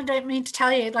I certainly didn't mean to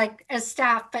tell you as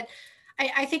staff, but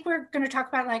I think we're going to talk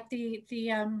about the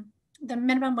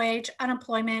minimum wage,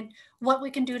 unemployment, what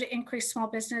we can do to increase small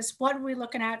business. What are we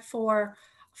looking at for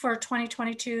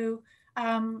 2022?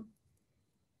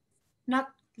 Not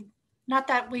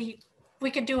that we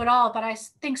can do it all, but I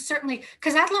think certainly,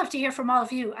 because I'd love to hear from all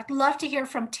of you. I'd love to hear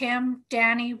from Tim,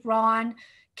 Danny, Ron,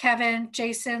 Kevin,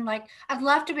 Jason. I'd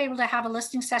love to be able to have a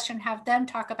listening session, have them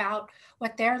talk about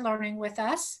what they're learning with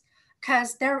us,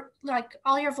 because they're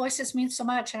all your voices mean so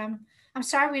much. And I'm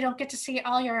sorry we don't get to see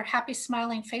all your happy,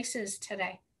 smiling faces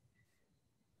today.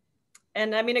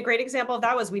 And I mean, a great example of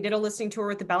that was we did a listening tour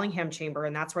with the Bellingham Chamber,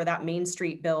 and that's where that Main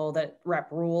Street bill that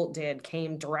Rep. Rule did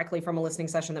came directly from a listening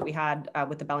session that we had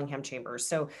with the Bellingham Chamber.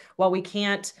 So while we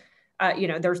can't, you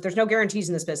know, there's no guarantees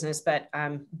in this business, but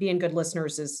being good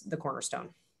listeners is the cornerstone.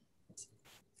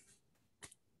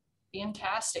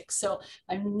 Fantastic. So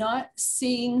I'm not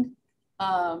seeing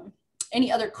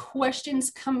any other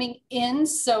questions coming in.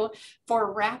 So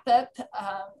for wrap up,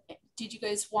 did you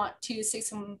guys want to say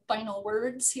some final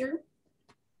words here?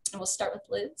 And we'll start with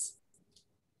Liz.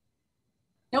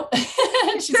 Nope.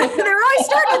 She's like, they're always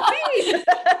starting with me.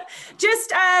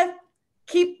 Just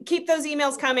keep those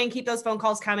emails coming, keep those phone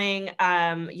calls coming.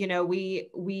 You know, we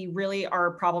really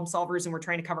are problem solvers, and we're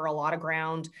trying to cover a lot of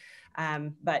ground.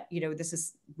 But you know,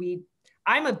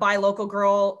 I'm a buy local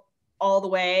girl all the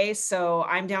way, so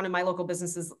I'm down in my local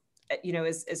businesses, you know,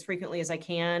 as frequently as I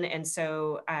can. And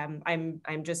so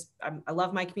I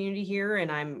love my community here,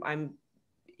 and I'm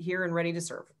here and ready to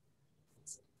serve.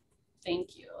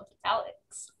 Thank you,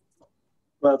 Alex.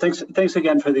 Well, thanks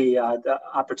again for the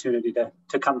opportunity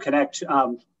to come connect,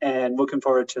 and looking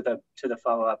forward to the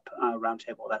follow-up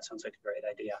roundtable. That sounds like a great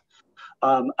idea.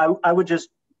 I would just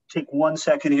take 1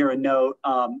 second here and note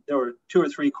there were 2 or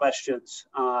 3 questions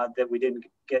that we didn't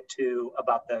get to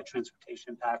about the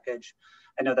transportation package.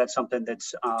 I know that's something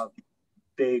that's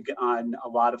big on a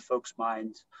lot of folks'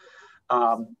 minds,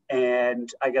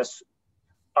 and I guess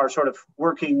our sort of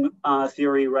working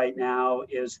theory right now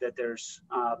is that there's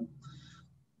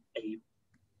a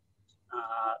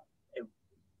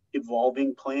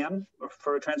evolving plan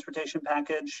for a transportation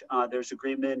package. There's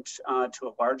agreement to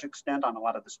a large extent on a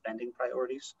lot of the spending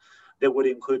priorities that would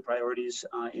include priorities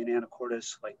in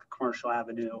Anacortes, like Commercial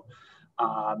Avenue,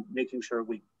 making sure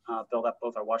we build up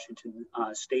both our Washington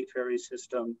State ferry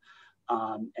system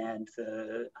and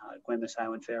the Guaymas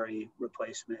Island ferry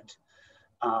replacement.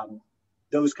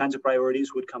 Those kinds of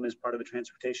priorities would come as part of a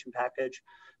transportation package.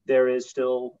 There is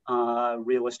still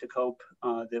realistic hope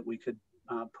that we could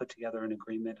put together an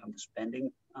agreement on the spending.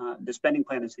 The spending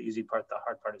plan is the easy part. The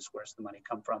hard part is where's the money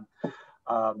come from.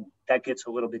 That gets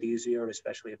a little bit easier,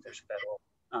 especially if there's federal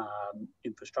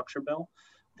infrastructure bill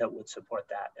that would support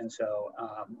that. And so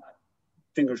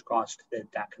fingers crossed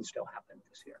that that can still happen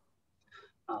this year.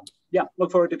 Yeah,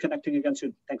 look forward to connecting again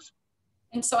soon. Thanks.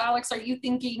 And so, Alex, are you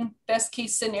thinking best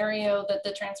case scenario that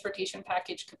the transportation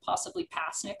package could possibly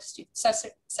pass next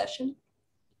session?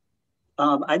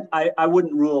 I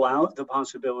wouldn't rule out the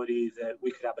possibility that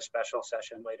we could have a special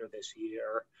session later this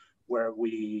year where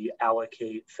we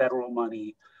allocate federal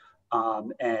money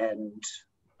and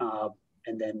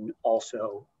then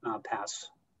also pass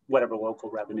whatever local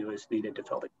revenue is needed to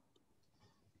fill it.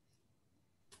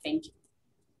 Thank you.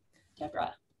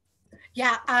 Debra.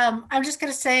 Yeah, I'm just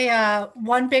going to say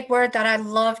one big word that I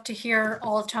love to hear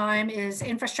all the time is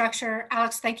infrastructure.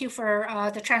 Alex, thank you for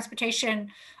the transportation,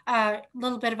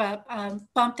 little bit of a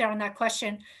bump there on that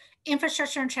question.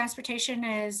 Infrastructure and transportation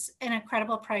is an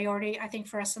incredible priority, I think,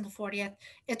 for us in the 40th.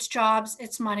 It's jobs,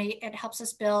 it's money, it helps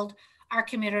us build our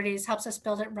communities, helps us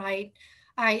build it right.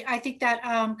 I think that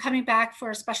coming back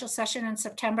for a special session in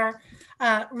September,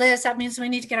 Liz, that means we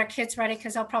need to get our kids ready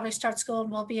because they'll probably start school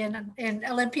and we'll be in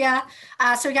Olympia.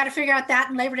 So we got to figure out that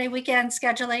and Labor Day weekend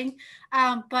scheduling.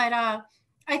 But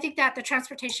I think that the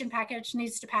transportation package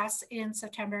needs to pass in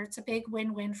September. It's a big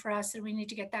win-win for us and we need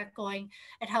to get that going.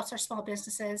 It helps our small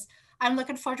businesses. I'm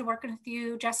looking forward to working with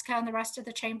you, Jessica, and the rest of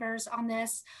the chambers on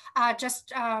this.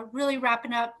 Really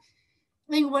wrapping up.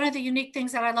 I think one of the unique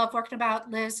things that I love working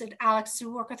about, Liz and Alex, is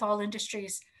we work with all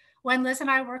industries. When Liz and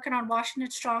I were working on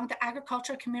Washington Strong, the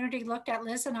agriculture community looked at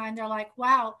Liz and I and they're like,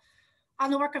 wow,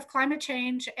 on the work of climate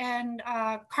change and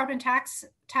carbon tax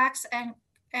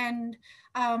and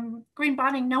green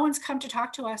bonding, no one's come to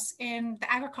talk to us in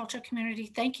the agriculture community.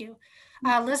 Thank you.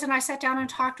 Liz and I sat down and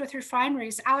talked with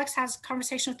refineries. Alex has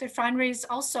conversations with refineries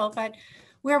also, but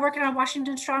we're working on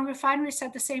Washington Strong. Refineries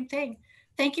said the same thing.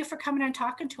 Thank you for coming and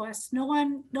talking to us. No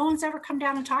one's ever come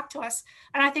down and talked to us.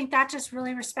 And I think that just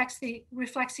really reflects the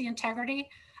integrity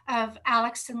of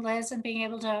Alex and Liz and being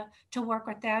able to work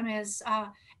with them. Is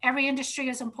every industry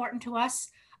is important to us.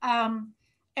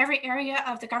 Every area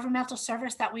of the governmental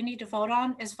service that we need to vote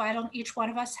on is vital. Each one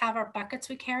of us have our buckets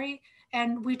we carry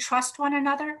and we trust one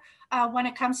another when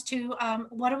it comes to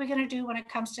what are we going to do when it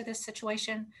comes to this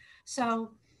situation.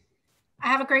 So I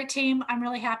have a great team. I'm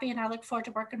really happy and I look forward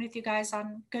to working with you guys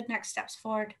on good next steps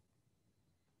forward.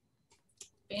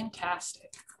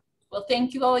 Fantastic. Well,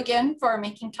 thank you all again for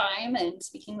making time and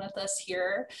speaking with us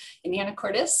here in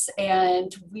Anacortes,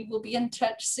 and we will be in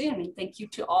touch soon. And thank you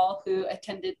to all who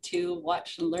attended to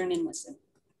watch, learn, and listen.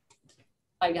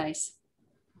 Bye, guys.